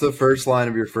 So that's the first line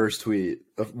of your first tweet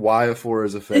of why a 4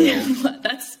 is a fail.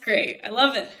 That's great. I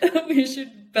love it. We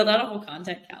should build out a whole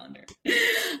content calendar.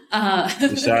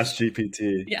 Just ask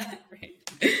GPT. Yeah,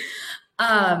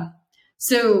 right.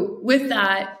 So with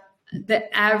that,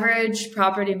 the average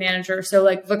property manager, so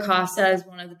like Vacasa is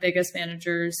one of the biggest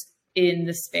managers in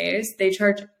the space. They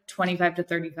charge 25 to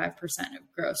 35%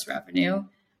 of gross revenue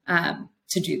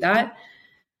to do that.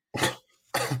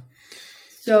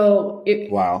 So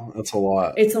wow, that's a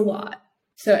lot. It's a lot.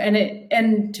 So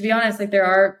and to be honest, like there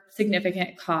are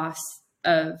significant costs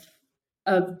of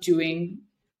doing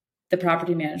the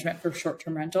property management for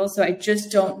short-term rentals. So I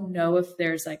just don't know if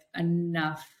there's like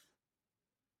enough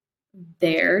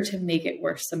there to make it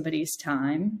worth somebody's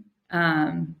time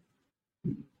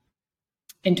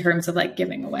in terms of like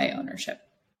giving away ownership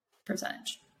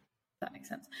percentage. If that makes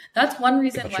sense. That's one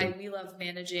reason why we love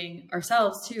managing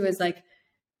ourselves too, is like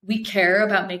we care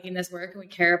about making this work and we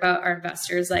care about our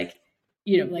investors. Like,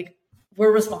 like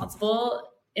we're responsible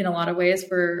in a lot of ways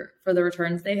for the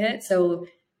returns they hit. So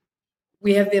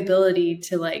we have the ability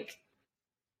to like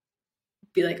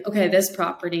be like, okay, this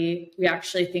property, we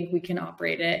actually think we can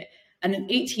operate it at an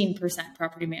 18%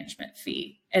 property management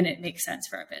fee and it makes sense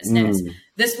for our business.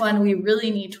 This one, we really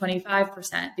need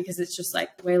 25% because it's just like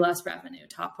way less revenue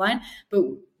top line, but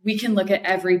we can look at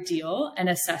every deal and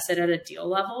assess it at a deal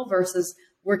level versus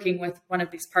working with one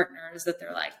of these partners that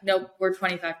they're like, nope, we're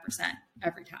 25%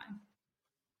 every time.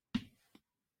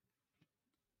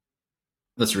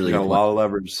 That's really a lot of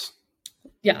levers.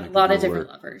 Yeah, a lot of different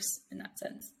levers in that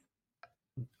sense.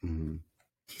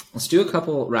 Let's do a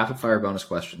couple rapid fire bonus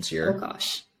questions here. Oh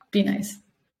gosh, be nice.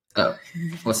 Oh,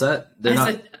 what's that? I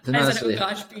said, oh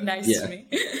gosh, be nice to me.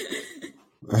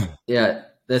 Yeah,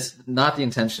 that's not the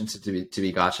intention to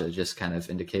be gotcha, just kind of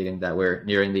indicating that we're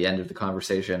nearing the end of the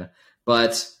conversation.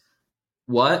 But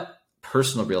what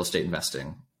personal real estate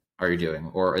investing are you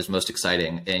doing or is most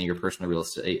exciting in your personal real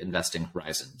estate investing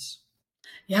horizons?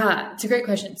 Yeah, it's a great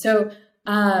question. So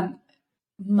my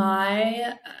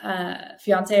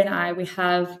fiance and I, we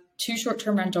have 2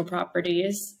 short-term rental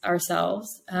properties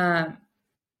ourselves,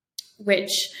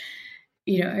 which,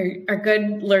 are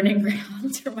good learning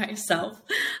grounds for myself,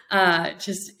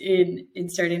 just in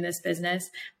starting this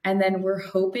business. And then we're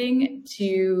hoping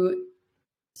to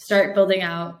start building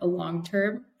out a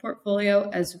long-term portfolio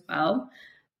as well.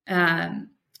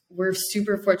 We're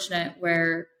super fortunate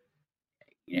where,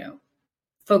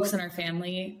 folks in our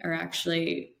family are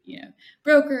actually,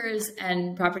 brokers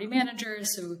and property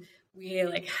managers. So we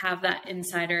like have that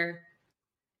insider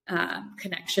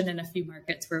connection in a few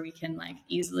markets where we can like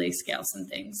easily scale some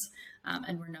things.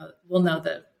 And we'll know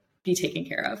that be taken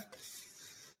care of.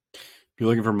 If you're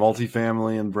looking for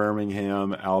multifamily in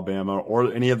Birmingham, Alabama,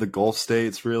 or any of the Gulf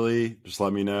states, really, just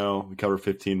let me know. We cover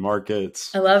 15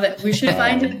 markets. I love it. We should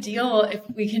find a deal if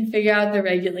we can figure out the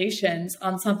regulations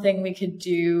on something we could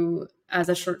do as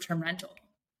a short-term rental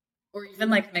or even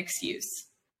like mixed use.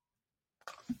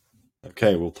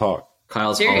 Okay, we'll talk.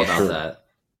 Kyle's all about that.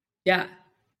 Yeah.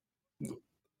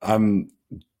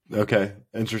 Okay.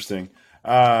 Interesting.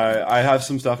 I have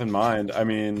some stuff in mind. I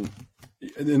mean,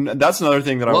 and that's another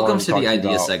thing that I want to talk the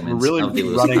idea about. segment. We're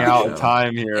really running out of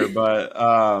time here, but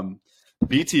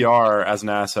BTR as an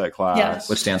asset class,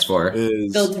 which stands for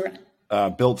is build to rent.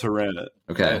 Built to rent.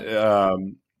 Okay.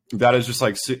 That is just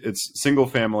like it's single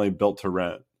family built to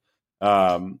rent.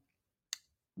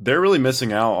 They're really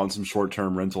missing out on some short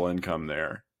term rental income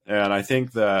there, and I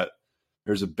think that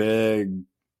there's a big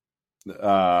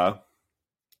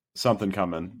something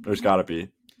coming. There's got to be.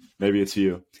 Maybe it's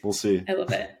you. We'll see. I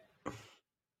love it.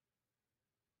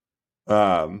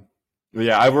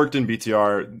 Yeah, I've worked in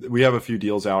BTR. We have a few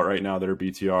deals out right now that are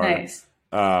BTR. Nice.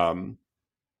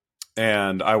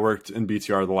 And I worked in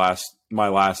BTR the last my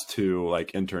last two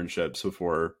like internships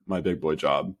before my big boy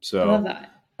job. I love So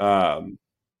that.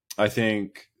 I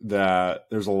think that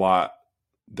there's a lot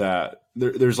that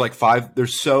there's like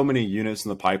there's so many units in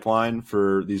the pipeline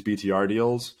for these BTR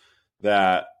deals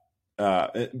that,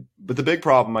 but the big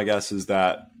problem, I guess, is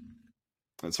that,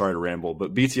 and sorry to ramble,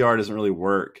 but BTR doesn't really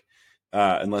work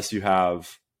unless you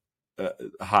have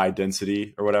high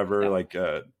density or whatever, like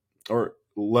or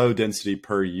low density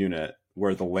per unit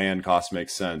where the land cost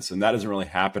makes sense. And that doesn't really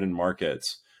happen in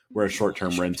markets where a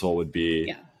short-term rental would be.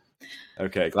 Yeah.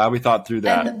 Okay. Glad we thought through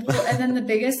that. And then the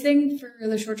biggest thing for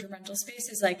the short-term rental space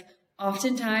is like,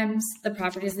 oftentimes the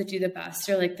properties that do the best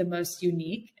are like the most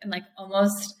unique and like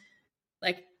almost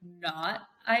like not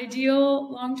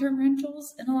ideal long-term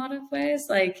rentals in a lot of ways.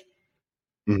 Like,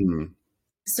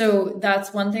 so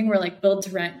that's one thing where like build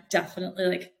to rent definitely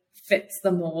like fits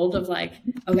the mold of like,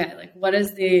 okay, like what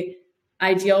is the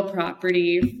ideal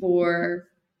property for,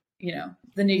 you know,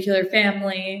 the nuclear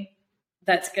family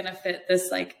that's going to fit this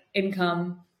like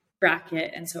income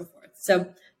bracket and so forth.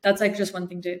 So that's like just one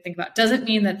thing to think about. Doesn't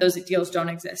mean that those deals don't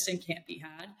exist and can't be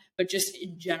had, but just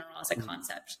in general as a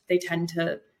concept, they tend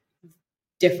to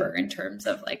differ in terms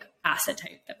of like asset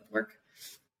type that would work.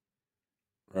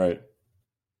 Right.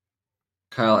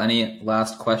 Kyle, any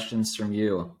last questions from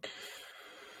you?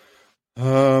 We've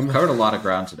covered a lot of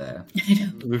ground today.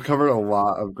 We've covered a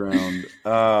lot of ground.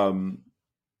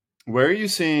 Where are you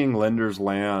seeing lenders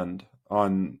land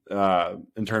on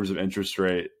in terms of interest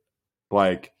rate,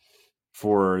 like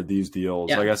for these deals?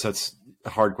 Yeah. I guess that's a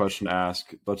hard question to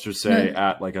ask. Let's just say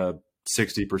at like a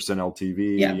 60%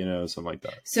 LTV, you know, something like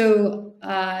that. So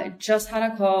just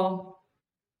had a call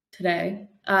today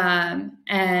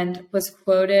and was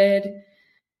quoted.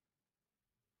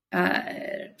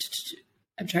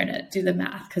 I'm trying to do the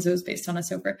math because it was based on a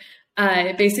SOFR.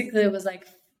 Basically, it was like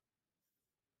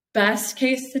best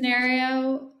case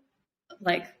scenario,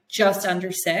 like just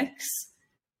under 6.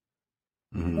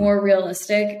 More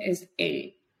realistic is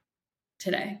 8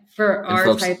 today for our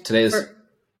folks, type. Today is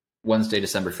Wednesday,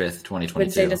 December 5th, 2022.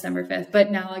 Wednesday, December 5th.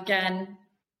 But now again,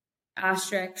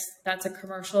 asterisk, that's a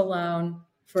commercial loan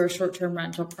for a short-term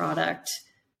rental product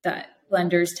that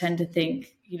lenders tend to think,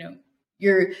 you know,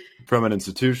 you're from an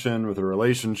institution with a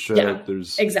relationship.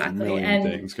 There's exactly a million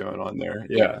things going on there.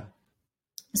 Yeah.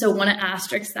 So want to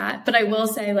asterisk that. But I will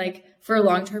say, like, for a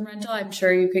long-term rental, I'm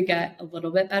sure you could get a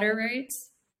little bit better rates.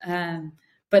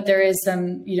 But there is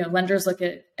some, you know, lenders look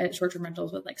at short-term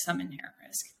rentals with like some inherent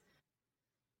risk.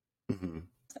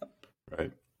 So.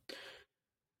 Right.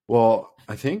 Well,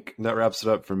 I think that wraps it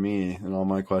up for me and all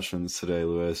my questions today,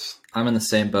 Lewis. I'm in the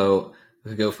same boat. We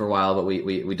could go for a while, but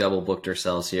we double booked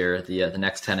ourselves here. The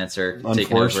next tenants are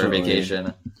taking over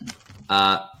vacation.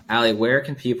 Ali, where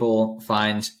can people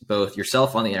find both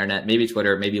yourself on the internet, maybe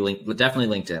Twitter, maybe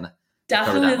definitely LinkedIn?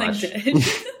 Definitely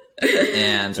LinkedIn.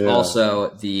 And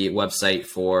also the website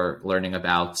for learning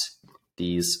about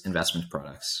these investment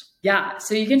products. Yeah.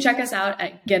 So you can check us out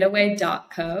at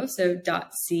getaway.co, so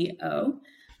 .co.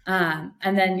 And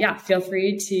then, feel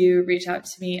free to reach out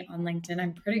to me on LinkedIn.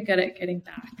 I'm pretty good at getting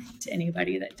back to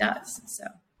anybody that does. So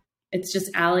it's just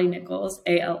Ali Nichols,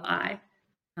 ALI,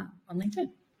 on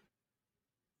LinkedIn.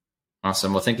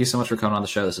 Awesome. Well, thank you so much for coming on the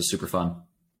show. This is super fun.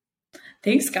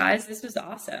 Thanks, guys. This was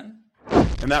awesome.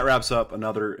 And that wraps up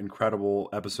another incredible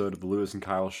episode of the Lewis and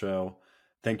Kyle Show.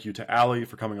 Thank you to Ali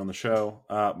for coming on the show.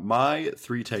 My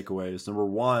 3 takeaways. Number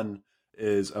 1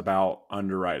 is about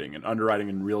underwriting, and underwriting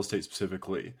in real estate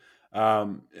specifically.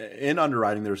 In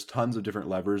underwriting, there's tons of different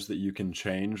levers that you can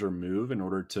change or move in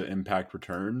order to impact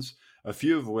returns, a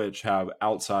few of which have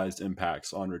outsized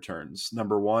impacts on returns.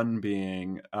 Number 1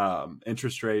 being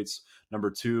interest rates. Number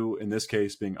 2, in this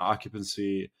case, being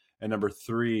occupancy. And number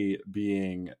 3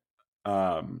 being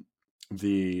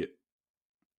the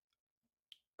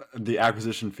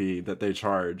acquisition fee that they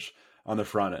charge on the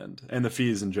front end and the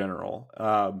fees in general.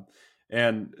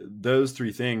 And those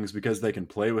 3 things, because they can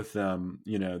play with them,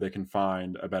 you know, they can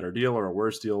find a better deal or a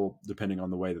worse deal depending on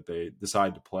the way that they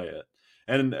decide to play it.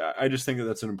 And I just think that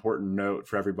that's an important note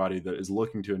for everybody that is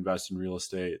looking to invest in real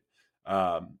estate,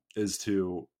 is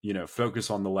to, you know,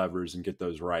 focus on the levers and get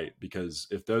those right, because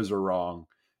if those are wrong,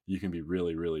 you can be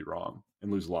really, really wrong and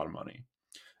lose a lot of money.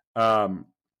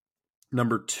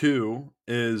 Number 2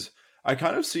 is I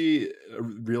kind of see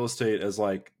real estate as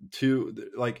like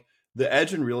the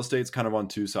edge in real estate is kind of on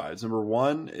 2 sides. Number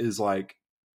 1 is like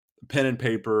pen and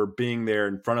paper, being there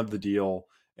in front of the deal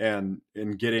and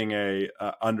getting a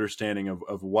understanding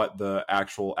of what the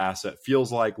actual asset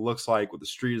feels like, looks like, what the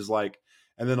street is like.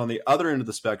 And then on the other end of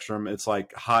the spectrum, it's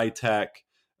like high tech.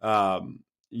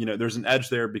 You know, there's an edge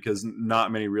there because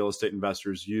not many real estate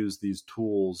investors use these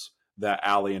tools that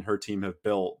Allie and her team have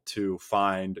built to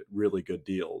find really good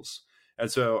deals. And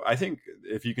so I think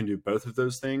if you can do both of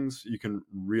those things, you can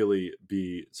really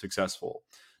be successful.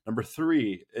 Number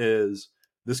 3 is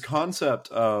this concept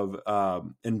of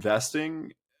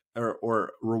investing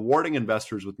or rewarding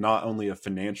investors with not only a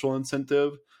financial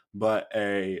incentive, but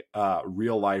a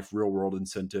real life, real world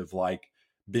incentive, like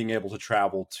being able to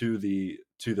travel to the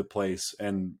place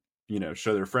and,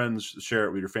 show their friends, share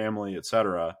it with your family,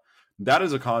 etc. That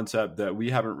is a concept that we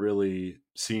haven't really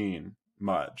seen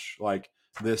much. Like,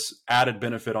 this added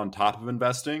benefit on top of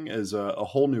investing is a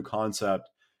whole new concept.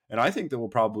 And I think that we'll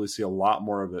probably see a lot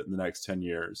more of it in the next 10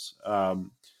 years.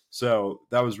 So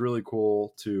that was really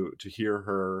cool to hear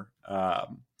her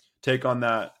take on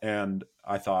that. And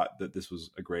I thought that this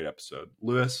was a great episode.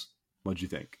 Lewis, what'd you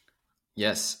think?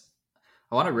 Yes.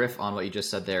 I want to riff on what you just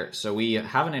said there. So we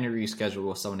have an interview scheduled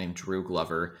with someone named Drew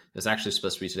Glover. It's actually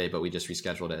supposed to be today, but we just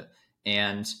rescheduled it.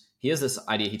 And he has this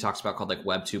idea he talks about called like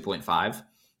Web 2.5,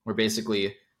 where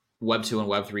basically Web 2 and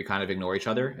Web 3 kind of ignore each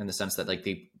other in the sense that like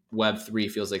the Web 3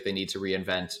 feels like they need to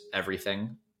reinvent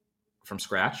everything from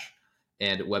scratch,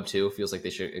 and Web 2 feels like they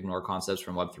should ignore concepts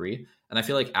from Web 3. And I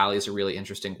feel like Allie is a really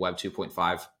interesting Web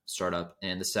 2.5 startup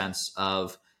in the sense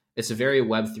of it's a very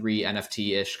Web 3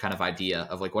 NFT-ish kind of idea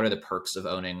of like, what are the perks of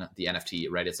owning the NFT,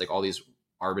 right? It's like all these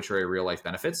arbitrary real life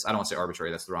benefits. I don't want to say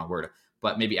arbitrary, that's the wrong word,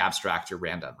 but maybe abstract or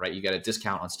random, right? You get a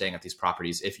discount on staying at these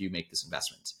properties if you make this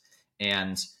investment.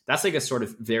 And that's like a sort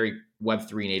of very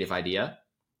Web3 native idea.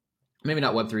 Maybe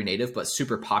not Web3 native, but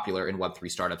super popular in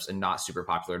Web3 startups and not super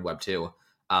popular in Web2.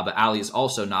 But Allie is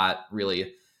also not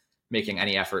really making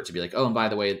any effort to be like, oh, and by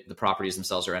the way, the properties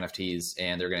themselves are NFTs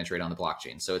and they're going to trade on the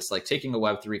blockchain. So it's like taking a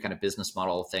Web3 kind of business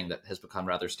model thing that has become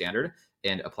rather standard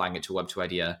and applying it to a Web2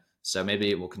 idea. So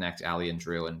maybe we'll connect Allie and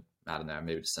Drew, and I don't know,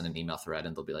 maybe just send an email thread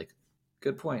and they'll be like,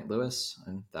 good point, Lewis.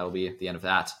 And that will be the end of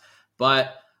that.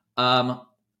 But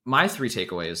my 3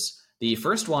 takeaways. The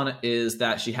first one is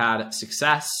that she had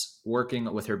success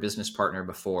working with her business partner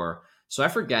before. So I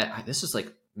forget, this is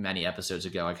like many episodes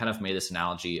ago, I kind of made this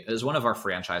analogy. It was one of our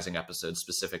franchising episodes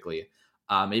specifically.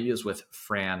 Maybe it was with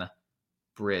Fran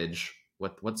Bridge.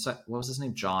 What was his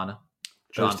name? John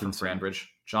from Franbridge.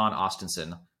 John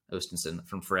Ostenson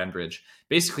from Franbridge.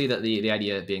 Basically, the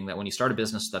idea being that when you start a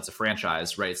business that's a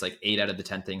franchise, right, it's like 8 out of the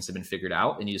 10 things have been figured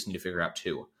out, and you just need to figure out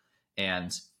 2.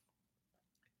 And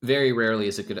very rarely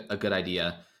is it a good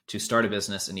idea to start a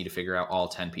business and need to figure out all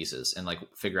 10 pieces and like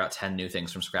figure out 10 new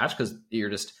things from scratch, because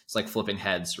it's like flipping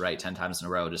heads, right? 10 times in a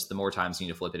row. Just the more times you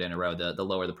need to flip it in a row, the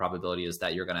lower the probability is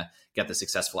that you're going to get the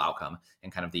successful outcome.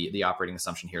 And kind of the operating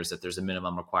assumption here is that there's a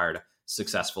minimum required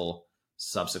successful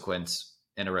subsequent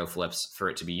in a row flips for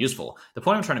it to be useful. The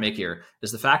point I'm trying to make here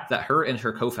is the fact that her and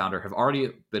her co-founder have already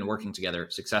been working together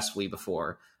successfully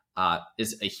before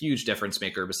is a huge difference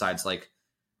maker. Besides like,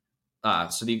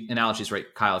 so the analogy is right,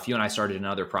 Kyle, if you and I started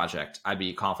another project, I'd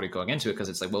be confident going into it because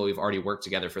it's like, well, we've already worked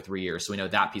together for 3 years. So we know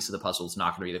that piece of the puzzle is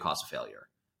not going to be the cause of failure,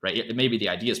 right? It maybe the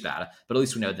idea is bad, but at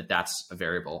least we know that that's a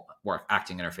variable we're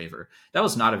acting in our favor. That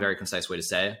was not a very concise way to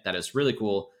say. That is really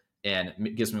cool. And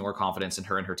it gives me more confidence in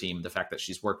her and her team, the fact that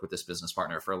she's worked with this business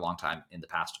partner for a long time in the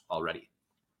past already.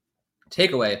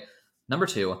 Takeaway number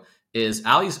 2 is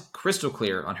Allie's crystal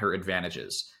clear on her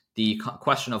advantages. The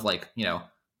question of like,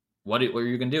 what are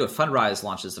you going to do if Fundrise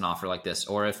launches an offer like this,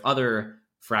 or if other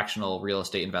fractional real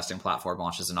estate investing platform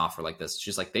launches an offer like this?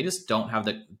 She's like, they just don't have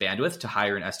the bandwidth to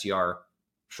hire an STR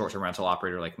short-term rental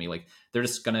operator like me. Like, they're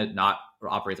just going to not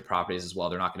operate the properties as well.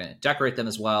 They're not going to decorate them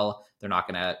as well. They're not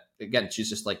going to, again, she's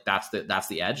just like, that's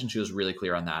the edge. And she was really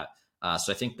clear on that.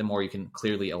 So I think the more you can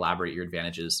clearly elaborate your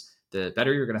advantages, the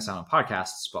better you're going to sound on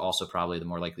podcasts, but also probably the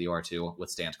more likely you are to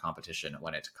withstand competition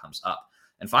when it comes up.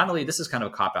 And finally, this is kind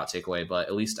of a cop-out takeaway, but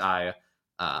at least I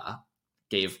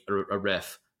gave a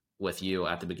riff with you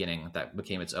at the beginning that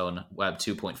became its own Web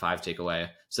 2.5 takeaway.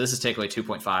 So this is takeaway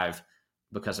 2.5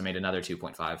 because I made another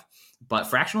 2.5. But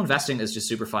fractional investing is just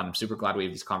super fun. I'm super glad we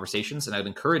have these conversations. And I would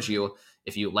encourage you,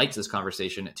 if you liked this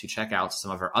conversation, to check out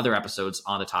some of our other episodes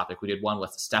on the topic. We did one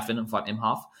with Stefan von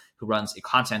Imhoff, who runs a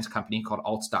content company called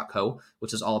alts.co,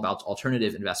 which is all about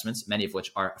alternative investments, many of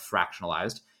which are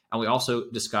fractionalized. And we also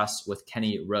discuss with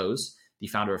Kenny Rose, the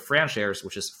founder of FranShares,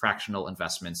 which is fractional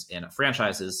investments in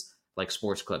franchises like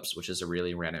Sports Clips, which is a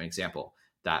really random example.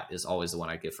 That is always the one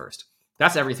I give first.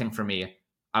 That's everything from me.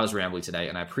 I was rambly today,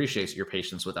 and I appreciate your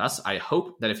patience with us. I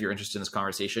hope that if you're interested in this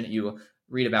conversation, you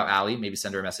read about Allie, maybe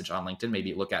send her a message on LinkedIn,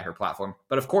 maybe look at her platform.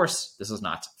 But of course, this is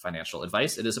not financial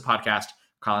advice. It is a podcast.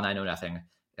 Kyle and I know nothing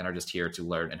and are just here to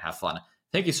learn and have fun.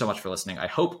 Thank you so much for listening. I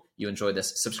hope you enjoyed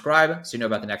this. Subscribe so you know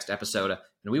about the next episode,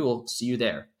 and we will see you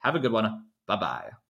there. Have a good one. Bye-bye.